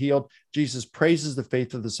servant will be healed. Jesus praises the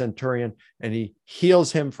faith of the centurion and he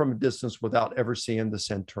heals him from a distance without ever seeing the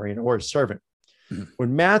centurion or his servant. Mm-hmm.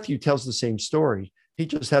 When Matthew tells the same story, he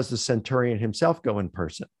just has the centurion himself go in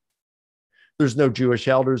person. There's no Jewish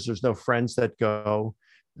elders. There's no friends that go.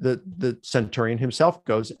 The centurion himself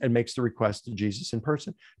goes and makes the request to Jesus in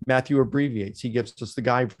person. Matthew abbreviates. He gives us the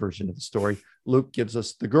guy version of the story. Luke gives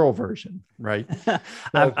us the girl version, right?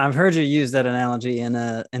 I've heard you use that analogy in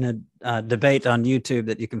a debate on YouTube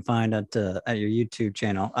that you can find at your YouTube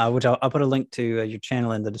channel, which I'll put a link to your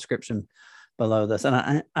channel in the description below this.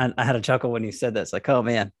 And I had a chuckle when you said that. It's like, oh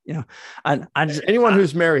man, anyone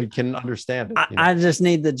who's married can understand it. I just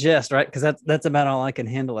need the gist, right? Because that's about all I can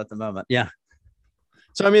handle at the moment. Yeah.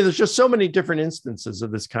 So, I mean, there's just so many different instances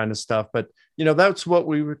of this kind of stuff, but, that's what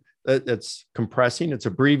it's compressing, it's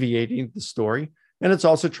abbreviating the story, and it's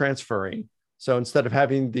also transferring. So instead of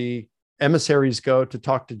having the emissaries go to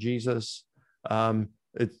talk to Jesus,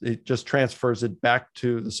 it just transfers it back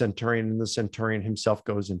to the centurion, and the centurion himself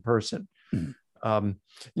goes in person.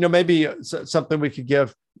 Maybe something we could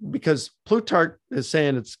give, because Plutarch is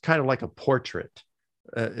saying it's kind of like a portrait,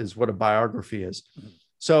 is what a biography is.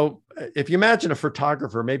 So if you imagine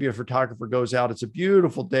maybe a photographer goes out, it's a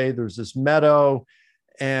beautiful day. There's this meadow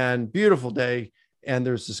and beautiful day. And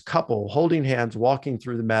there's this couple holding hands, walking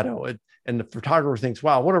through the meadow. And the photographer thinks,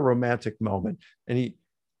 wow, what a romantic moment. And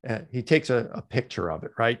he takes a picture of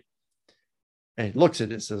it, right? And he looks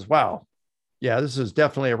at it and says, wow, yeah, this is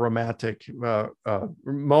definitely a romantic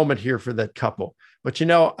moment here for that couple. But,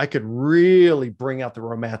 I could really bring out the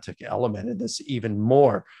romantic element in this even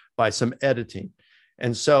more by some editing.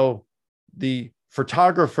 And so the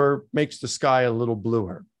photographer makes the sky a little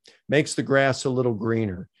bluer, makes the grass a little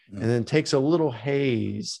greener, and then takes a little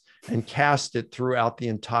haze and casts it throughout the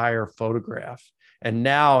entire photograph. And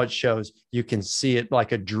now it shows, you can see it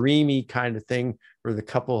like a dreamy kind of thing where the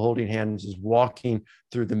couple holding hands is walking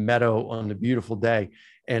through the meadow on a beautiful day.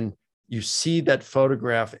 And you see that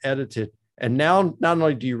photograph edited. And now not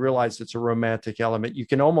only do you realize it's a romantic element, you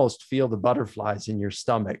can almost feel the butterflies in your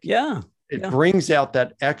stomach. Yeah. It brings out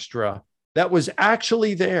that extra that was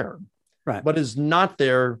actually there, right, but is not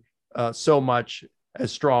there so much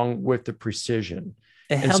as strong with the precision.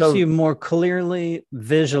 It helps you more clearly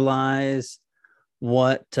visualize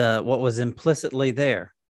what was implicitly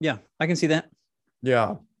there. Yeah, I can see that.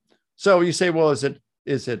 Yeah. So you say, well, is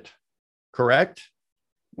it correct?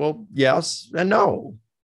 Well, yes and no.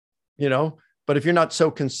 But if you're not so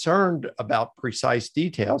concerned about precise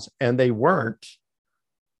details, and they weren't,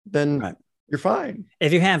 then you're fine.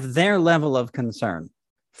 If you have their level of concern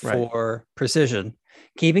for precision,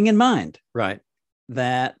 keeping in mind,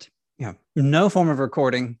 that no form of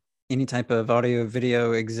recording, any type of audio,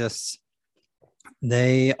 video exists.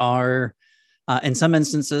 They are, in some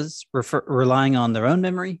instances, relying on their own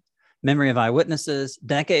memory of eyewitnesses,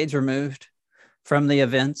 decades removed from the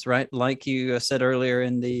events, right? Like you said earlier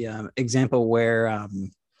in the example where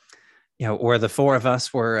where the four of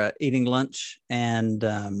us were eating lunch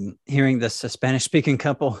and hearing this Spanish-speaking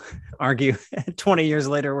couple argue 20 years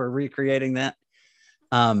later, we're recreating that.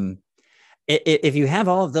 If you have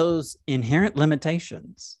all of those inherent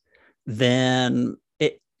limitations, then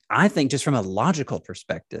I think just from a logical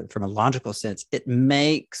perspective, from a logical sense, it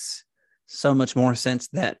makes so much more sense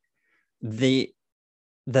that the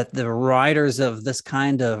writers of this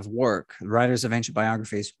kind of work, writers of ancient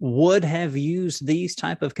biographies, would have used these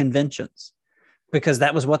type of conventions because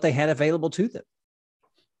that was what they had available to them.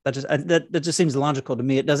 That just seems logical to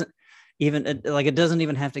me. It doesn't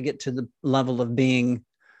even have to get to the level of being,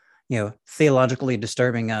 theologically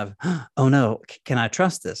disturbing of, oh no, can I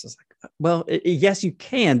trust this? It's like, well, yes, you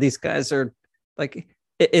can. These guys are like,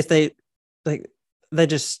 if they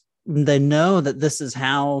know that this is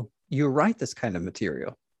how you write this kind of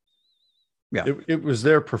material. Yeah. It was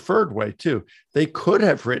their preferred way too. They could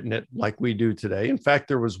have written it like we do today. In fact,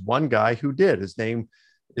 there was one guy who did. His name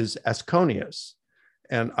is Asconius.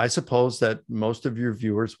 And I suppose that most of your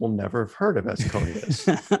viewers will never have heard of Asconius.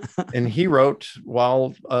 And he wrote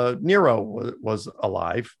while Nero was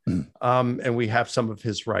alive. And we have some of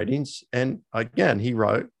his writings. And again, he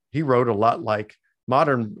wrote a lot like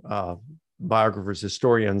modern biographers,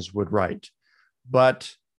 historians would write.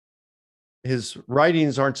 But his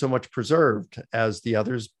writings aren't so much preserved as the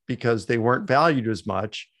others because they weren't valued as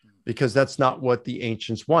much, because that's not what the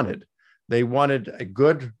ancients wanted. They wanted a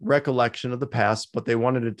good recollection of the past, but they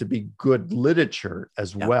wanted it to be good literature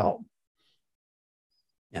as well.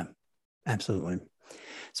 Yeah, absolutely.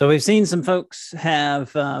 So we've seen some folks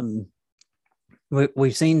have,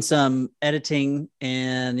 we've seen some editing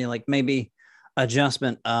and, you know, like maybe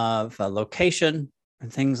adjustment of location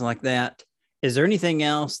and things like that. Is there anything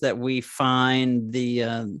else that we find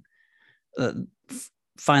the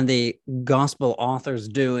gospel authors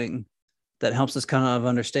doing that helps us kind of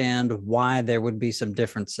understand why there would be some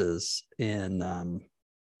differences in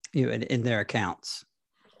their accounts?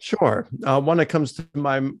 Sure. One that comes to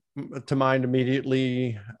mind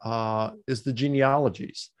immediately is the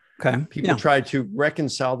genealogies. Okay. People try to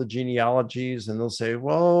reconcile the genealogies, and they'll say,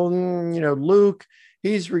 well, Luke,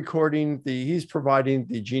 he's providing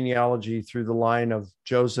the genealogy through the line of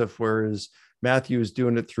Joseph, whereas Matthew is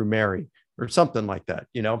doing it through Mary, or something like that,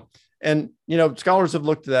 And, scholars have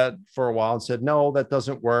looked at that for a while and said, no, that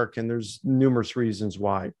doesn't work. And there's numerous reasons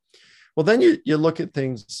why. Well, then you look at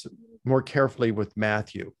things more carefully with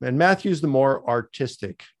Matthew, and Matthew's the more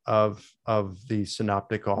artistic of the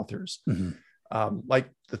synoptic authors. Like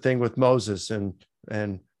the thing with Moses and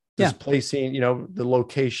displacing, the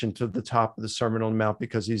location to the top of the Sermon on the Mount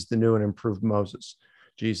because he's the new and improved Moses,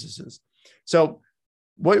 Jesus is. So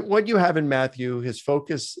what you have in Matthew, his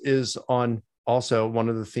focus is on, also one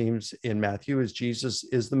of the themes in Matthew is Jesus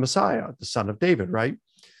is the Messiah, the son of David, right?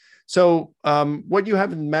 So what you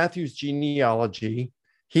have in Matthew's genealogy,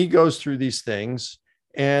 he goes through these things.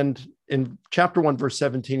 And in chapter 1, verse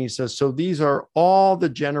 17, he says, so these are all the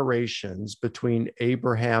generations between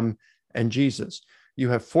Abraham and Jesus. You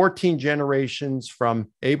have 14 generations from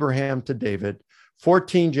Abraham to David,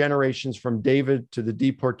 14 generations from David to the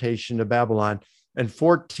deportation to Babylon, and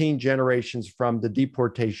 14 generations from the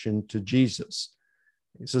deportation to Jesus.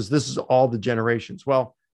 He says, this is all the generations.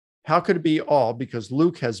 Well, how could it be all? Because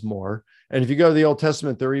Luke has more. And if you go to the Old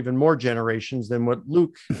Testament, there are even more generations than what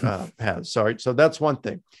Luke has. Sorry. So that's one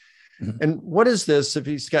thing. And what is this? If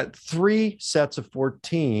he's got 3 sets of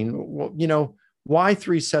 14, well, why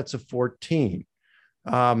 3 sets of 14?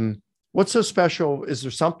 What's so special? Is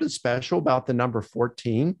there something special about the number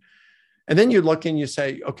 14? And then you look and you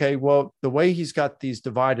say, okay, well, the way he's got these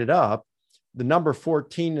divided up, the number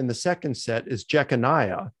 14 in the second set is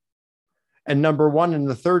Jeconiah, and number 1 in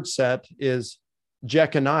the third set is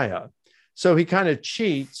Jeconiah. So he kind of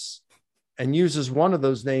cheats and uses one of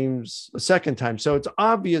those names a second time. So it's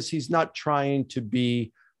obvious he's not trying to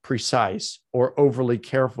be precise or overly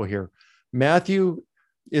careful here. Matthew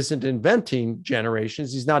isn't inventing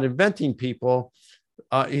generations. He's not inventing people.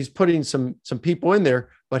 He's putting some people in there,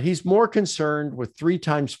 but he's more concerned with 3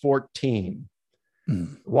 times 14.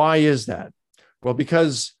 Why is that? Well,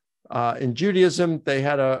 because in Judaism, they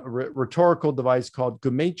had a rhetorical device called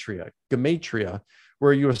gematria,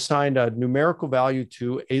 where you assign a numerical value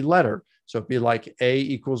to a letter. So it'd be like A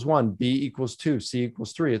equals 1, B equals 2, C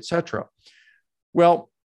equals 3, etc. Well,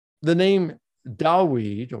 the name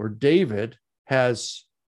Dawid or David has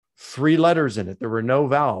 3 letters in it. There were no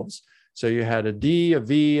vowels. So you had a D, a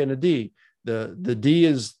V, and a D. The D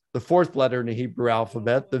is the 4th letter in the Hebrew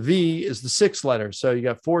alphabet. The V is the 6th letter. So you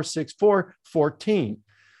got 4, 6, 4, 14.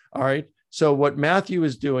 All right. So what Matthew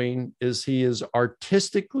is doing is he's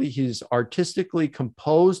artistically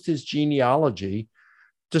composed his genealogy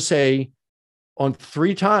to say on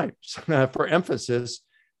 3 times for emphasis,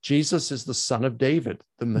 Jesus is the son of David,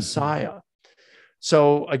 the Messiah.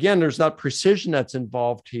 So again, there's not precision that's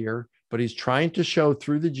involved here, but he's trying to show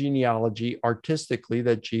through the genealogy artistically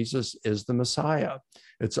that Jesus is the Messiah.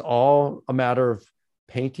 It's all a matter of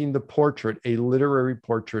painting the portrait, a literary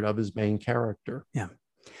portrait of his main character. Yeah.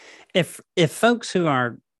 If folks who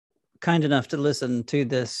are kind enough to listen to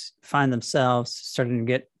this find themselves starting to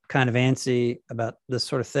get kind of antsy about this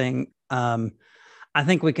sort of thing, I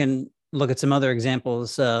think we can look at some other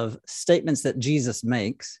examples of statements that Jesus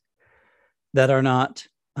makes that are not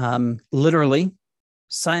literally,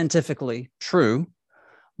 scientifically true,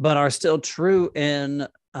 but are still true in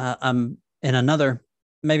another,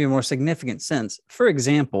 maybe more significant sense. For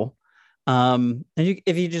example,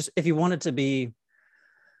 if you wanted to be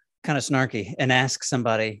kind of snarky and ask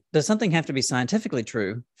somebody, does something have to be scientifically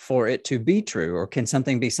true for it to be true? Or can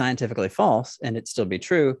something be scientifically false and it still be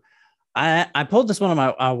true? I pulled this one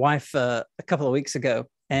on my wife a couple of weeks ago,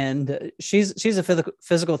 and she's a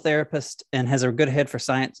physical therapist and has a good head for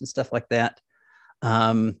science and stuff like that.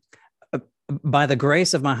 Um, by the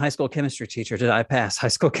grace of my high school chemistry teacher, did I pass high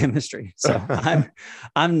school chemistry? So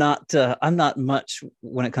I'm not much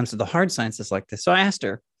when it comes to the hard sciences like this. So I asked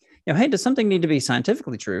her, hey, does something need to be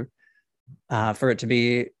scientifically true for it to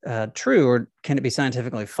be true, or can it be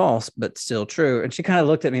scientifically false but still true? And she kind of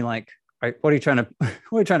looked at me like, right, what are you trying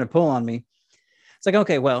to pull on me? It's like,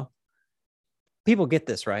 okay, well, people get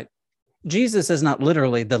this, right? Jesus is not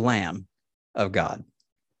literally the Lamb of God.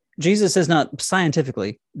 Jesus is not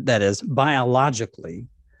scientifically, that is, biologically,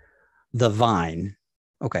 the vine.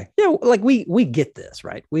 Okay. Yeah, like we get this,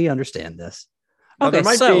 right? We understand this. Now, there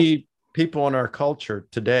might be people in our culture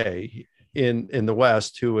today in the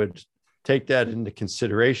West who would take that into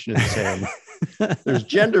consideration and say, there's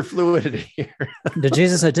gender fluidity here. Did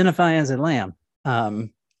Jesus identify as a lamb? No,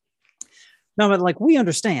 but like we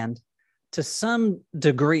understand to some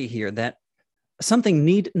degree here that something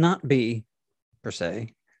need not be, per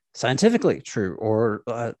se, scientifically true or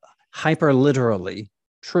hyper literally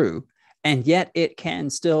true, and yet it can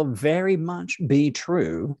still very much be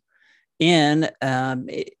true in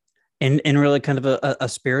really kind of a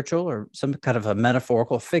spiritual or some kind of a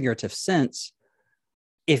metaphorical, figurative sense.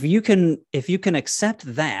 If you can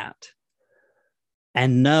accept that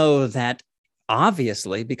and know that,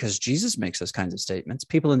 obviously, because Jesus makes those kinds of statements,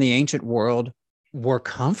 people in the ancient world were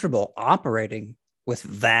comfortable operating with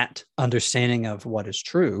that understanding of what is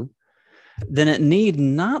true, then it need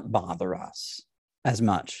not bother us as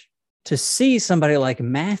much to see somebody like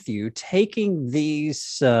Matthew taking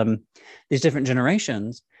these different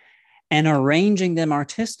generations and arranging them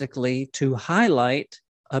artistically to highlight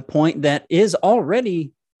a point that is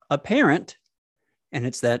already apparent, and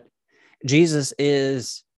it's that Jesus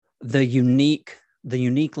is the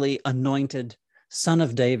uniquely anointed Son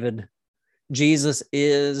of David. Jesus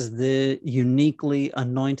is the uniquely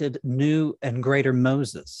anointed new and greater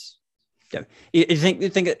Moses. You think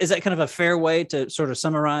is that kind of a fair way to sort of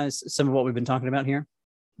summarize some of what we've been talking about here?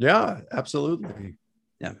 Yeah, absolutely.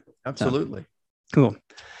 Yeah, absolutely. So, cool.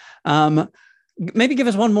 Maybe give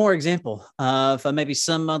us one more example of maybe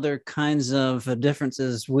some other kinds of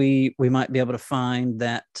differences we might be able to find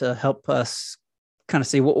that help us kind of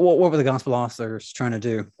see what were the gospel authors trying to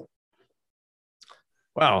do.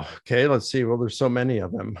 Wow. Okay. Let's see. Well, there's so many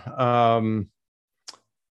of them.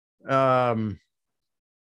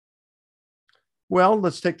 Well,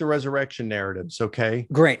 let's take the resurrection narratives. Okay.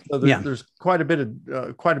 Great. So there's quite a bit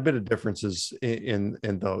of differences in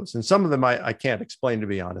those, and some of them I can't explain, to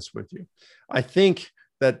be honest with you. I think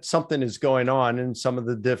that something is going on, and some of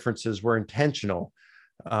the differences were intentional.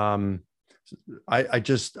 I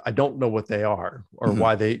don't know what they are or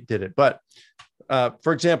why they did it, but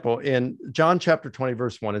for example, in John chapter 20,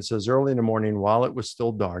 verse 1, it says, early in the morning, while it was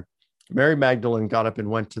still dark, Mary Magdalene got up and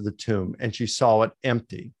went to the tomb, and she saw it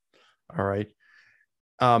empty. All right.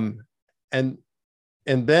 And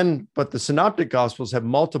then, but the synoptic gospels have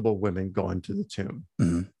multiple women going to the tomb.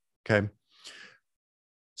 Mm-hmm. Okay.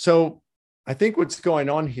 So I think what's going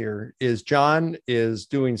on here is John is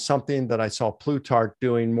doing something that I saw Plutarch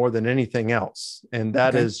doing more than anything else. And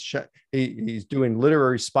that is he's doing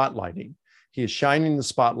literary spotlighting. He is shining the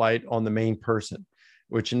spotlight on the main person,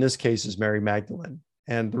 which in this case is Mary Magdalene.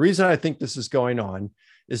 And the reason I think this is going on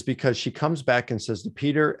is because she comes back and says to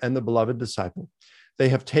Peter and the beloved disciple, they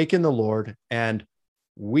have taken the Lord, and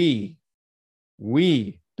we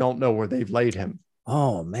don't know where they've laid him.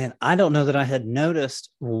 Oh, man. I don't know that I had noticed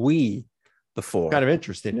we before. Kind of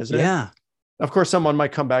interesting, isn't it? Yeah. Of course, someone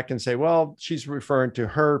might come back and say, well, she's referring to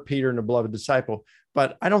her, Peter, and the beloved disciple.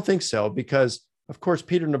 But I don't think so, because, of course,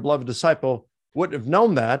 Peter and the beloved disciple wouldn't have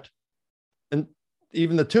known that. And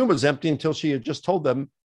even the tomb was empty until she had just told them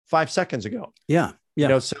 5 seconds ago. Yeah.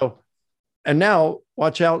 Yeah. So, and now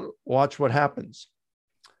watch what happens.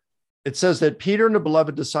 It says that Peter and the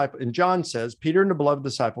beloved disciple, and John says, Peter and the beloved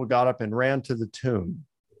disciple got up and ran to the tomb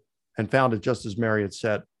and found it just as Mary had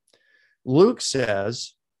said. Luke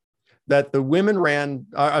says that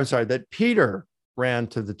that Peter ran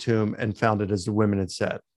to the tomb and found it as the women had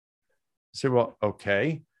said. I say, well,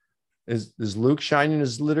 okay. Is Luke shining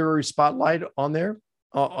his literary spotlight on there,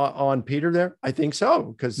 on Peter there? I think so,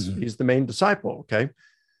 because he's the main disciple. Okay.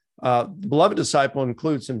 The beloved disciple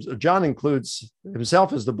John includes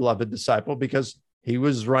himself as the beloved disciple because he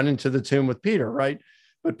was running to the tomb with Peter, right?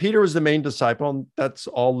 But Peter was the main disciple, and that's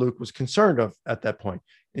all Luke was concerned of at that point.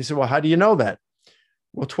 He said, well, how do you know that?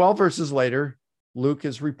 Well, 12 verses later, Luke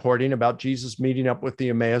is reporting about Jesus meeting up with the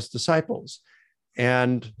Emmaus disciples.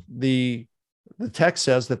 And the the text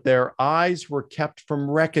says that their eyes were kept from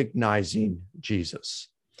recognizing Jesus.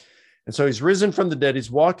 And so he's risen from the dead. He's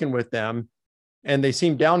walking with them, and they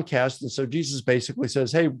seem downcast. And so Jesus basically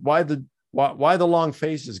says, hey, why the long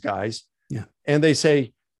faces, guys? Yeah. And they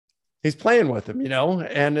say, he's playing with them,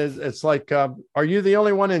 and it's like, are you the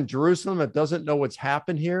only one in Jerusalem that doesn't know what's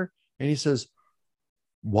happened here? And he says,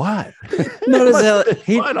 what? Notice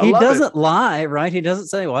he doesn't lie, right? He doesn't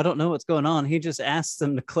say, well, I don't know what's going on. He just asks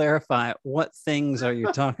them to clarify, what things are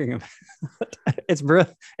you talking about? It's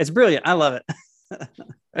brilliant. I love it.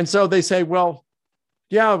 And so they say, well,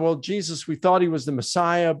 Jesus, we thought he was the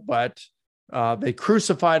Messiah, but they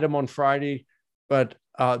crucified him on Friday. But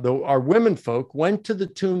our women folk went to the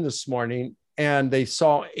tomb this morning, and they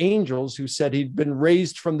saw angels who said he'd been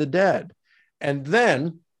raised from the dead. And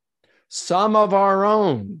then some of our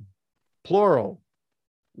own, plural,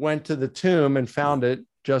 went to the tomb and found it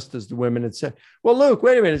just as the women had said. Well, Luke,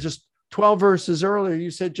 wait a minute, just 12 verses earlier,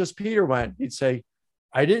 you said just Peter went. He'd say,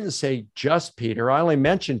 I didn't say just Peter. I only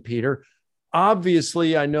mentioned Peter.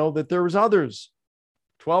 Obviously, I know that there was others.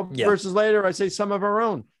 12 verses later, I say some of our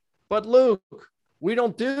own. But Luke, we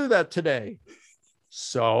don't do that today.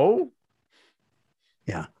 So?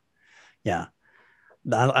 Yeah.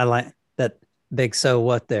 I like that big so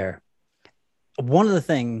what there. One of the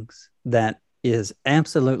things that is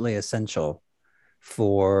absolutely essential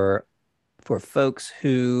for folks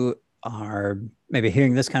who are maybe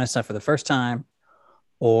hearing this kind of stuff for the first time,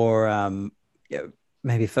 or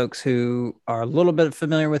maybe folks who are a little bit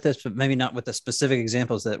familiar with this, but maybe not with the specific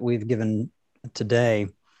examples that we've given today.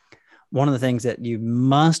 One of the things that you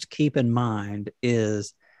must keep in mind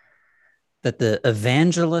is that the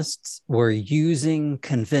evangelists were using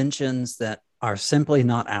conventions that are simply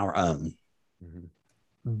not our own. Mm-hmm.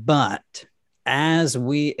 But as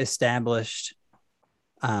we established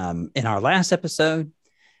in our last episode,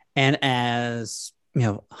 and as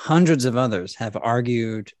hundreds of others have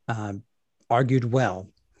argued well,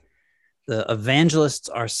 the evangelists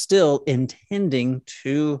are still intending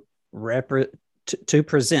to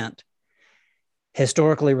present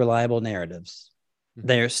historically reliable narratives. Mm-hmm.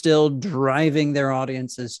 They are still driving their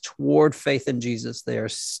audiences toward faith in Jesus. They are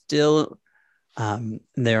still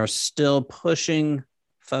pushing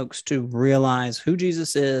folks to realize who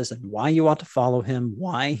Jesus is and why you ought to follow him,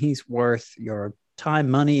 why he's worth your time,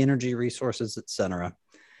 money, energy, resources, etc.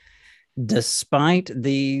 Despite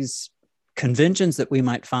these conventions that we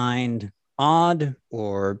might find odd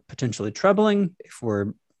or potentially troubling, if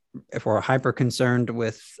we're hyper concerned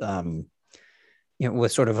with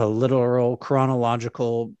with sort of a literal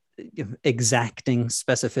chronological exacting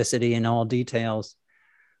specificity in all details,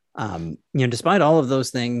 despite all of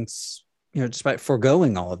those things, despite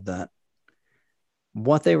foregoing all of that,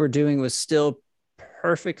 what they were doing was still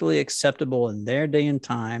perfectly acceptable in their day and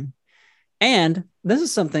time. And this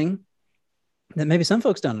is something that maybe some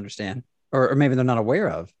folks don't understand, or maybe they're not aware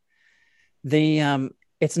of.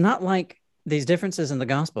 It's not like these differences in the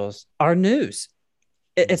Gospels are news.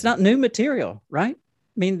 It's not new material, right?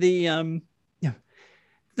 I mean, the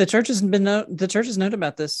church has known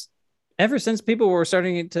about this ever since people were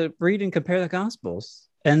starting to read and compare the Gospels.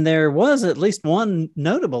 And there was at least one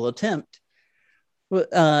notable attempt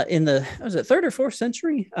in the third or fourth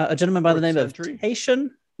century, a gentleman by the name of Tatian,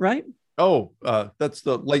 right? Oh, that's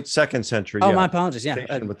the late second century. Oh, my apologies.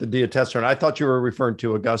 Yeah. With the Diatessaron. I thought you were referring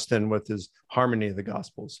to Augustine with his Harmony of the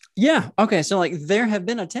Gospels. Yeah. Okay. So there have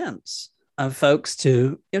been attempts of folks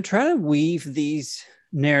to try to weave these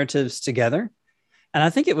narratives together. And I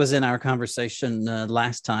think it was in our conversation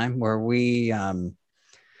last time where we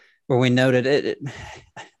noted it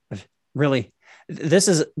really, this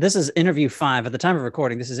is interview 5 at the time of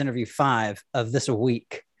recording. This is interview 5 of this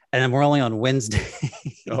week. And then we're only on Wednesday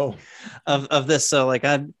of this. So I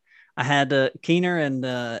had Keener and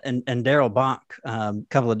Daryl Bach a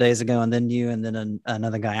couple of days ago, and then you, and then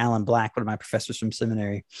another guy, Alan Black, one of my professors from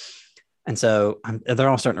seminary. And so they're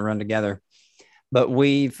all starting to run together. But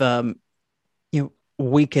we've,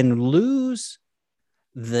 we can lose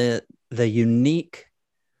the unique,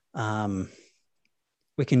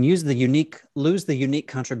 we can lose the unique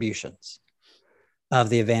contributions of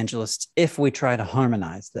the evangelists if we try to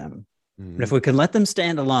harmonize them. Mm-hmm. But if we can let them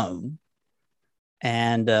stand alone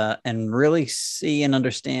and really see and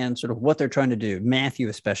understand sort of what they're trying to do, Matthew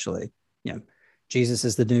especially, Jesus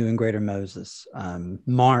is the new and greater Moses.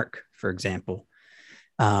 Mark, for example,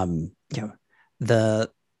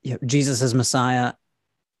 Jesus is Messiah,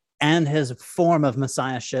 and his form of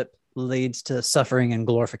messiahship leads to suffering and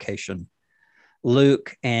glorification.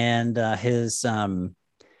 Luke and his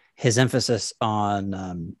emphasis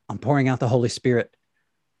on pouring out the Holy Spirit,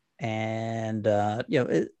 and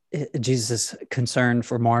Jesus' concern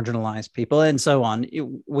for marginalized people and so on,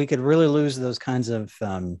 we could really lose those kinds of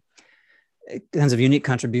unique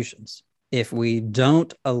contributions if we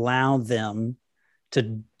don't allow them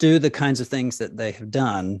to do the kinds of things that they have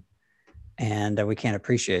done, and we can't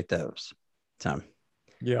appreciate those. So,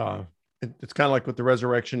 yeah, it's kind of like with the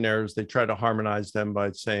resurrection narratives. They try to harmonize them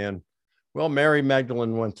by saying, well, Mary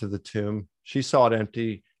Magdalene went to the tomb. She saw it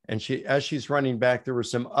empty. And as she's running back, there were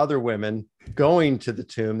some other women going to the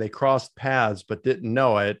tomb. They crossed paths, but didn't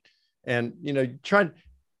know it. And,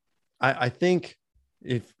 I think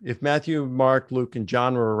if Matthew, Mark, Luke, and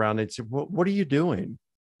John were around, they'd say, what are you doing?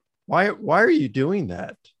 Why are you doing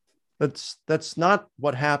that? That's not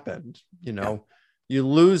what happened. You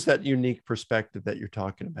lose that unique perspective that you're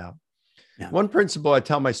talking about. Yeah. One principle I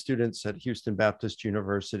tell my students at Houston Baptist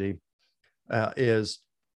University is,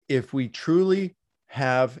 if we truly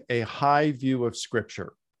have a high view of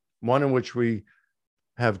Scripture, one in which we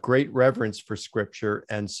have great reverence for Scripture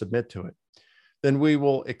and submit to it, then we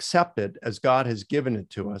will accept it as God has given it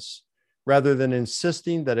to us, rather than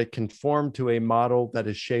insisting that it conform to a model that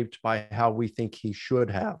is shaped by how we think he should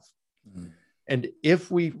have. Mm-hmm. And if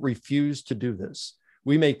we refuse to do this,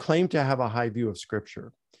 we may claim to have a high view of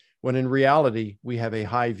Scripture, when in reality, we have a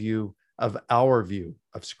high view of our view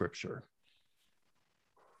of Scripture.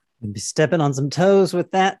 We'll be stepping on some toes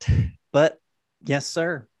with that, but yes,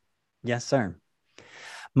 sir. Yes, sir.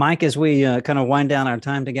 Mike, as we kind of wind down our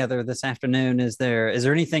time together this afternoon, is there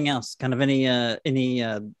anything else, kind of any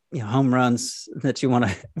home runs that you want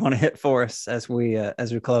to hit for us as we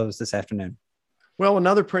close this afternoon? Well,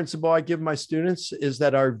 another principle I give my students is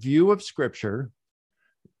that our view of Scripture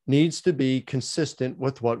needs to be consistent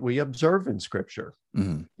with what we observe in Scripture.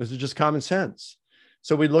 Mm-hmm. This is just common sense.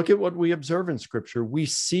 So we look at what we observe in Scripture. We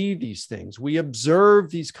see these things. We observe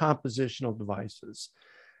these compositional devices.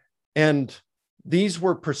 And these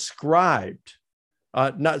were prescribed.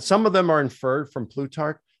 Some of them are inferred from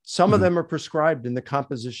Plutarch. Some of them are prescribed in the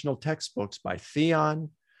compositional textbooks by Theon,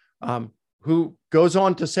 who goes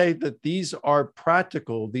on to say that these are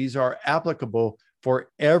practical, these are applicable for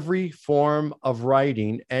every form of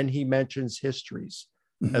writing. And he mentions histories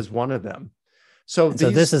as one of them. So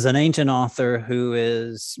this is an ancient author who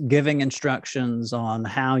is giving instructions on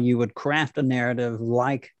how you would craft a narrative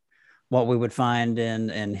like what we would find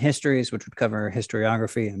in histories, which would cover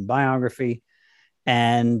historiography and biography.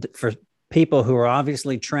 And for people who are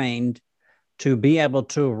obviously trained to be able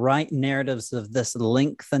to write narratives of this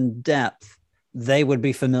length and depth, they would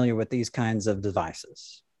be familiar with these kinds of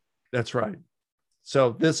devices. That's right.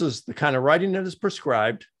 So this is the kind of writing that is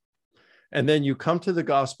prescribed. And then you come to the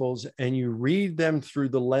Gospels and you read them through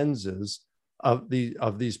the lenses of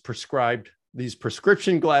these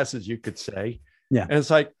prescription glasses, you could say. Yeah. And it's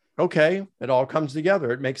like, okay, it all comes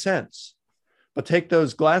together. It makes sense. But take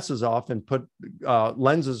those glasses off and put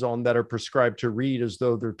lenses on that are prescribed to read as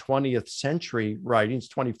though they're 20th century writings,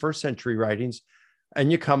 21st century writings, and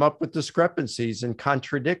you come up with discrepancies and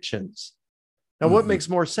contradictions. Now, what makes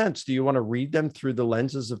more sense? Do you want to read them through the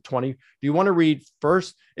lenses of 20? Do you want to read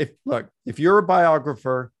first? If you're a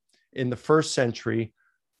biographer in the first century,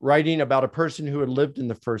 writing about a person who had lived in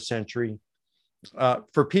the first century,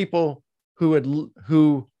 for people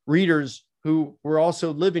readers who were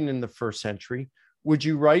also living in the first century, would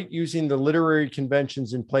you write using the literary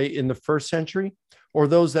conventions in play in the first century, or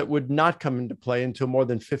those that would not come into play until more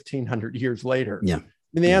than 1,500 years later? Yeah.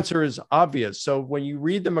 And the answer is obvious. So when you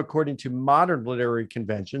read them according to modern literary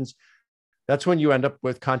conventions, that's when you end up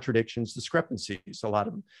with contradictions, discrepancies, a lot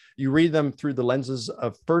of them. You read them through the lenses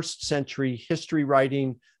of first century history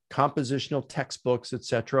writing, compositional textbooks,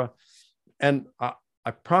 etc. And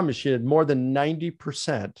I promise you, more than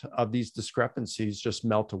 90% of these discrepancies just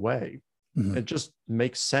melt away. It just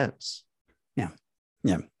makes sense. Yeah.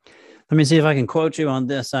 Yeah. Let me see if I can quote you on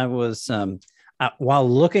this. I was, while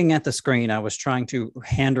looking at the screen, I was trying to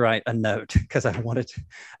handwrite a note because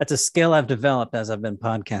that's a skill I've developed as I've been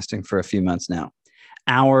podcasting for a few months now.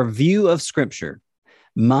 Our view of Scripture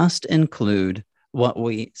must include what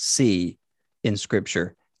we see in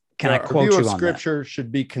Scripture. Can I quote you on that? Our view of Scripture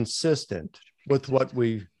should be consistent with what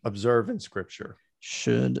we observe in Scripture.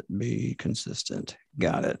 Should be consistent.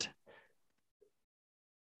 Got it.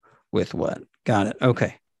 With what? Got it.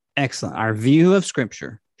 Okay. Excellent. Our view of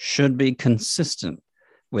Scripture should be consistent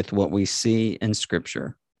with what we see in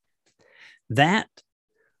Scripture. That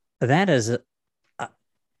is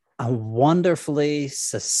a wonderfully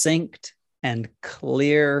succinct and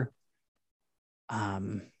clear, I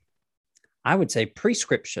would say,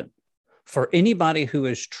 prescription for anybody who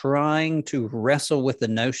is trying to wrestle with the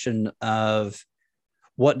notion of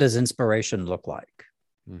what does inspiration look like?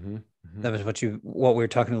 That was what we were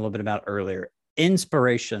talking a little bit about earlier.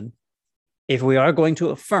 Inspiration. If we are going to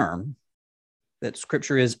affirm that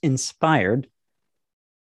Scripture is inspired,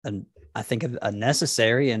 and I think a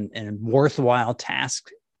necessary and worthwhile task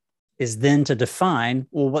is then to define,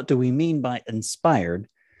 well, what do we mean by inspired?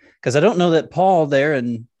 Because I don't know that Paul there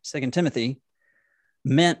in 2 Timothy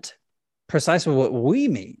meant precisely what we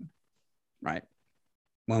mean, right?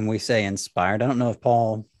 When we say inspired, I don't know if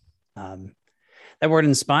Paul, that word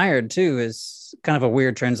inspired too is kind of a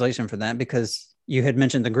weird translation for that, because you had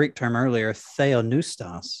mentioned the Greek term earlier,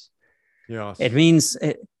 theopneustos. Yes. It means,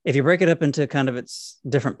 if you break it up into kind of its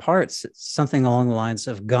different parts, it's something along the lines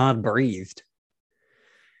of God breathed.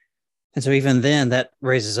 And so even then that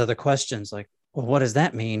raises other questions like, well, what does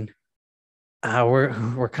that mean?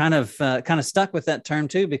 We're kind of stuck with that term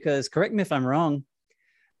too, because correct me if I'm wrong,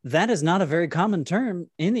 that is not a very common term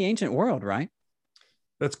in the ancient world, right?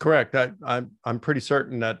 That's correct. I'm pretty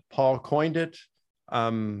certain that Paul coined it.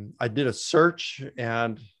 I did a search,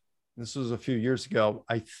 and this was a few years ago.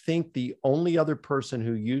 I think the only other person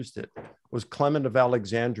who used it was Clement of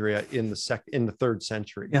Alexandria in the 3rd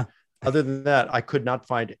century. Yeah. Other than that, I could not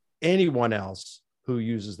find anyone else who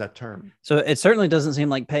uses that term. So it certainly doesn't seem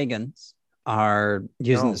like pagans are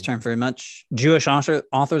using this term very much. Jewish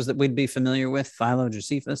authors that we'd be familiar with, Philo,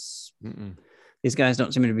 Josephus, these guys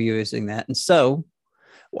don't seem to be using that. And so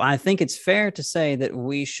I think it's fair to say that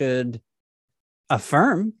we should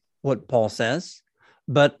affirm what Paul says,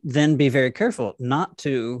 but then be very careful not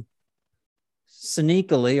to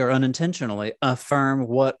sneakily or unintentionally affirm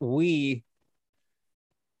what we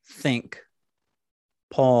think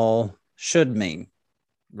Paul should mean.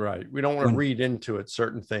 Right. We don't want to read into it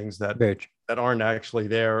certain things that aren't actually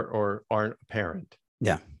there or aren't apparent.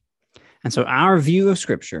 Yeah. And so our view of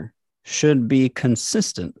Scripture should be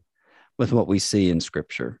consistent with what we see in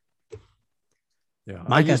Scripture. Yeah,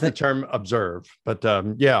 Mike, I use the term observe, but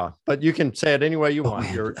but you can say it any way you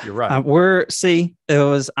want. You're right. I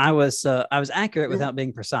was accurate without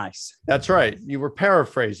being precise. That's right. You were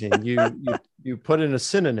paraphrasing. You put in a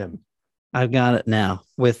synonym. I've got it now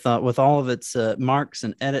with all of its marks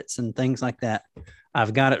and edits and things like that.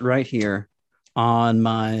 I've got it right here on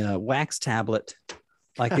my wax tablet,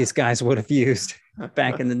 like these guys would have used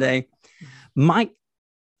back in the day. Mike,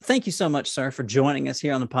 thank you so much, sir, for joining us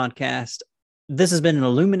here on the podcast. This has been an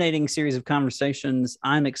illuminating series of conversations.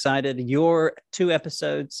 I'm excited. Your 2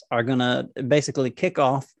 episodes are going to basically kick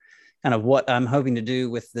off kind of what I'm hoping to do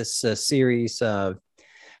with this series.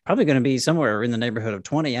 Probably going to be somewhere in the neighborhood of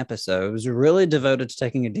 20 episodes, really devoted to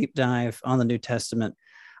taking a deep dive on the New Testament.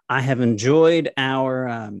 I have enjoyed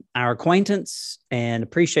our acquaintance and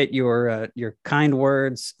appreciate your kind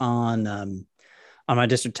words on my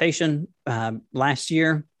dissertation last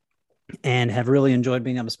year, and have really enjoyed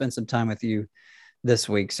being able to spend some time with you this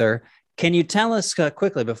week, sir. Can you tell us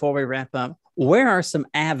quickly before we wrap up, where are some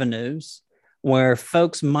avenues where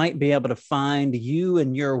folks might be able to find you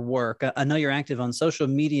and your work? I know you're active on social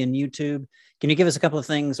media and YouTube. Can you give us a couple of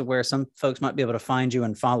things where some folks might be able to find you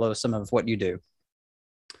and follow some of what you do?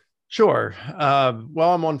 Sure.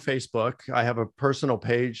 Well, I'm on Facebook. I have a personal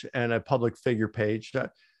page and a public figure page.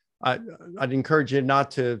 I'd encourage you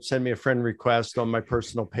not to send me a friend request on my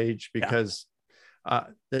personal page, because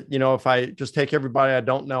if I just take everybody I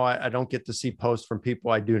don't know, I don't get to see posts from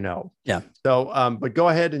people I do know. Yeah. So, but go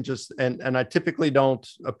ahead and just, and I typically don't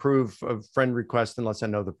approve of friend requests unless I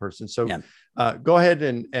know the person. So go ahead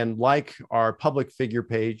and like our public figure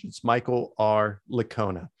page. It's Michael R.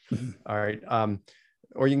 Licona. All right.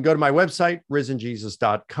 Or you can go to my website,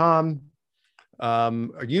 risenjesus.com.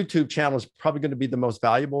 Our YouTube channel is probably going to be the most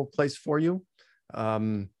valuable place for you.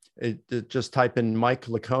 Just type in Mike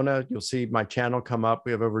Licona. You'll see my channel come up.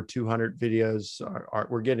 We have over 200 videos.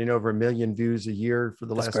 We're getting over 1 million views a year for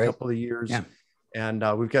the last couple of years. Yeah. And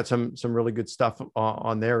we've got some really good stuff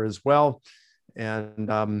on there as well. And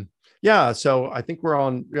so I think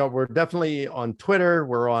we're definitely on Twitter.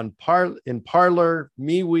 We're on Parler,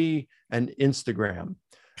 MeWe, and Instagram.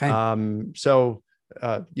 Okay. So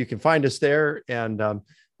you can find us there, and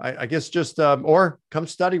I guess just or come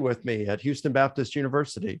study with me at Houston Baptist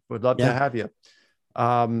University. Would love to have you.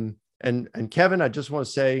 And Kevin, I just want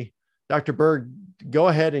to say, Dr. Berg, go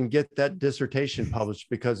ahead and get that dissertation published,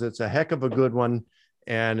 because it's a heck of a good one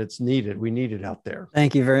and it's needed. We need it out there.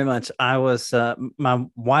 Thank you very much. My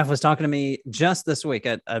wife was talking to me just this week.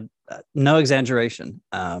 No exaggeration.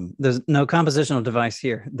 There's no compositional device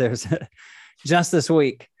here. There's just this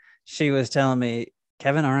week, she was telling me,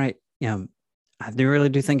 Kevin, all right, I really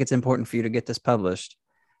do think it's important for you to get this published.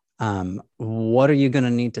 What are you going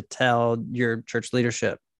to need to tell your church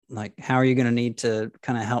leadership? Like, how are you going to need to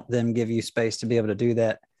kind of help them give you space to be able to do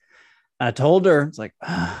that? I told her, it's like,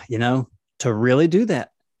 to really do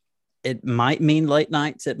that, it might mean late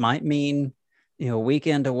nights. It might mean,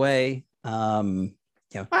 weekend away. I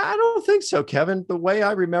don't think so, Kevin. The way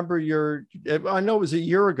I remember I know it was a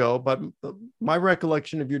year ago, but my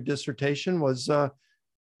recollection of your dissertation was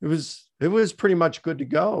it was pretty much good to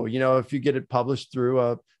go. If you get it published through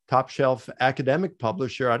a top shelf academic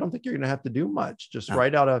publisher, I don't think you're going to have to do much. Just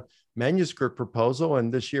write out a manuscript proposal,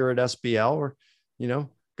 and this year at SBL, or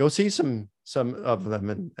go see some of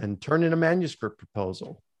them and turn in a manuscript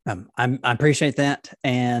proposal. I appreciate that.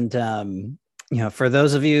 And, for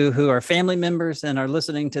those of you who are family members and are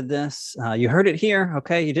listening to this, you heard it here.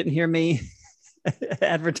 Okay. You didn't hear me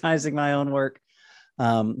advertising my own work.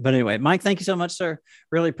 But anyway, Mike, thank you so much, sir.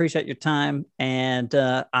 Really appreciate your time. And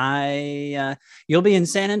you'll be in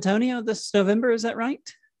San Antonio this November. Is that right?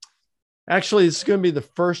 Actually, it's going to be the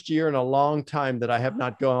first year in a long time that I have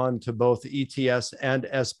not gone to both ETS and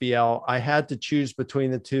SBL. I had to choose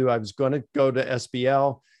between the two. I was going to go to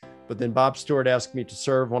SBL, but then Bob Stewart asked me to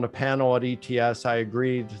serve on a panel at ETS. I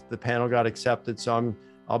agreed. The panel got accepted. So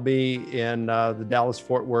I'll be in the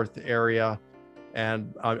Dallas-Fort Worth area,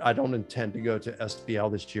 and I don't intend to go to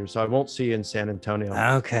SBL this year. So I won't see you in San Antonio.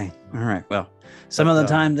 Okay. All right. Well, some other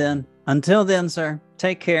time then. Until then, sir,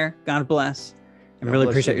 take care. God bless. And really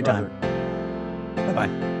appreciate your time.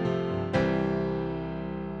 Bye-bye.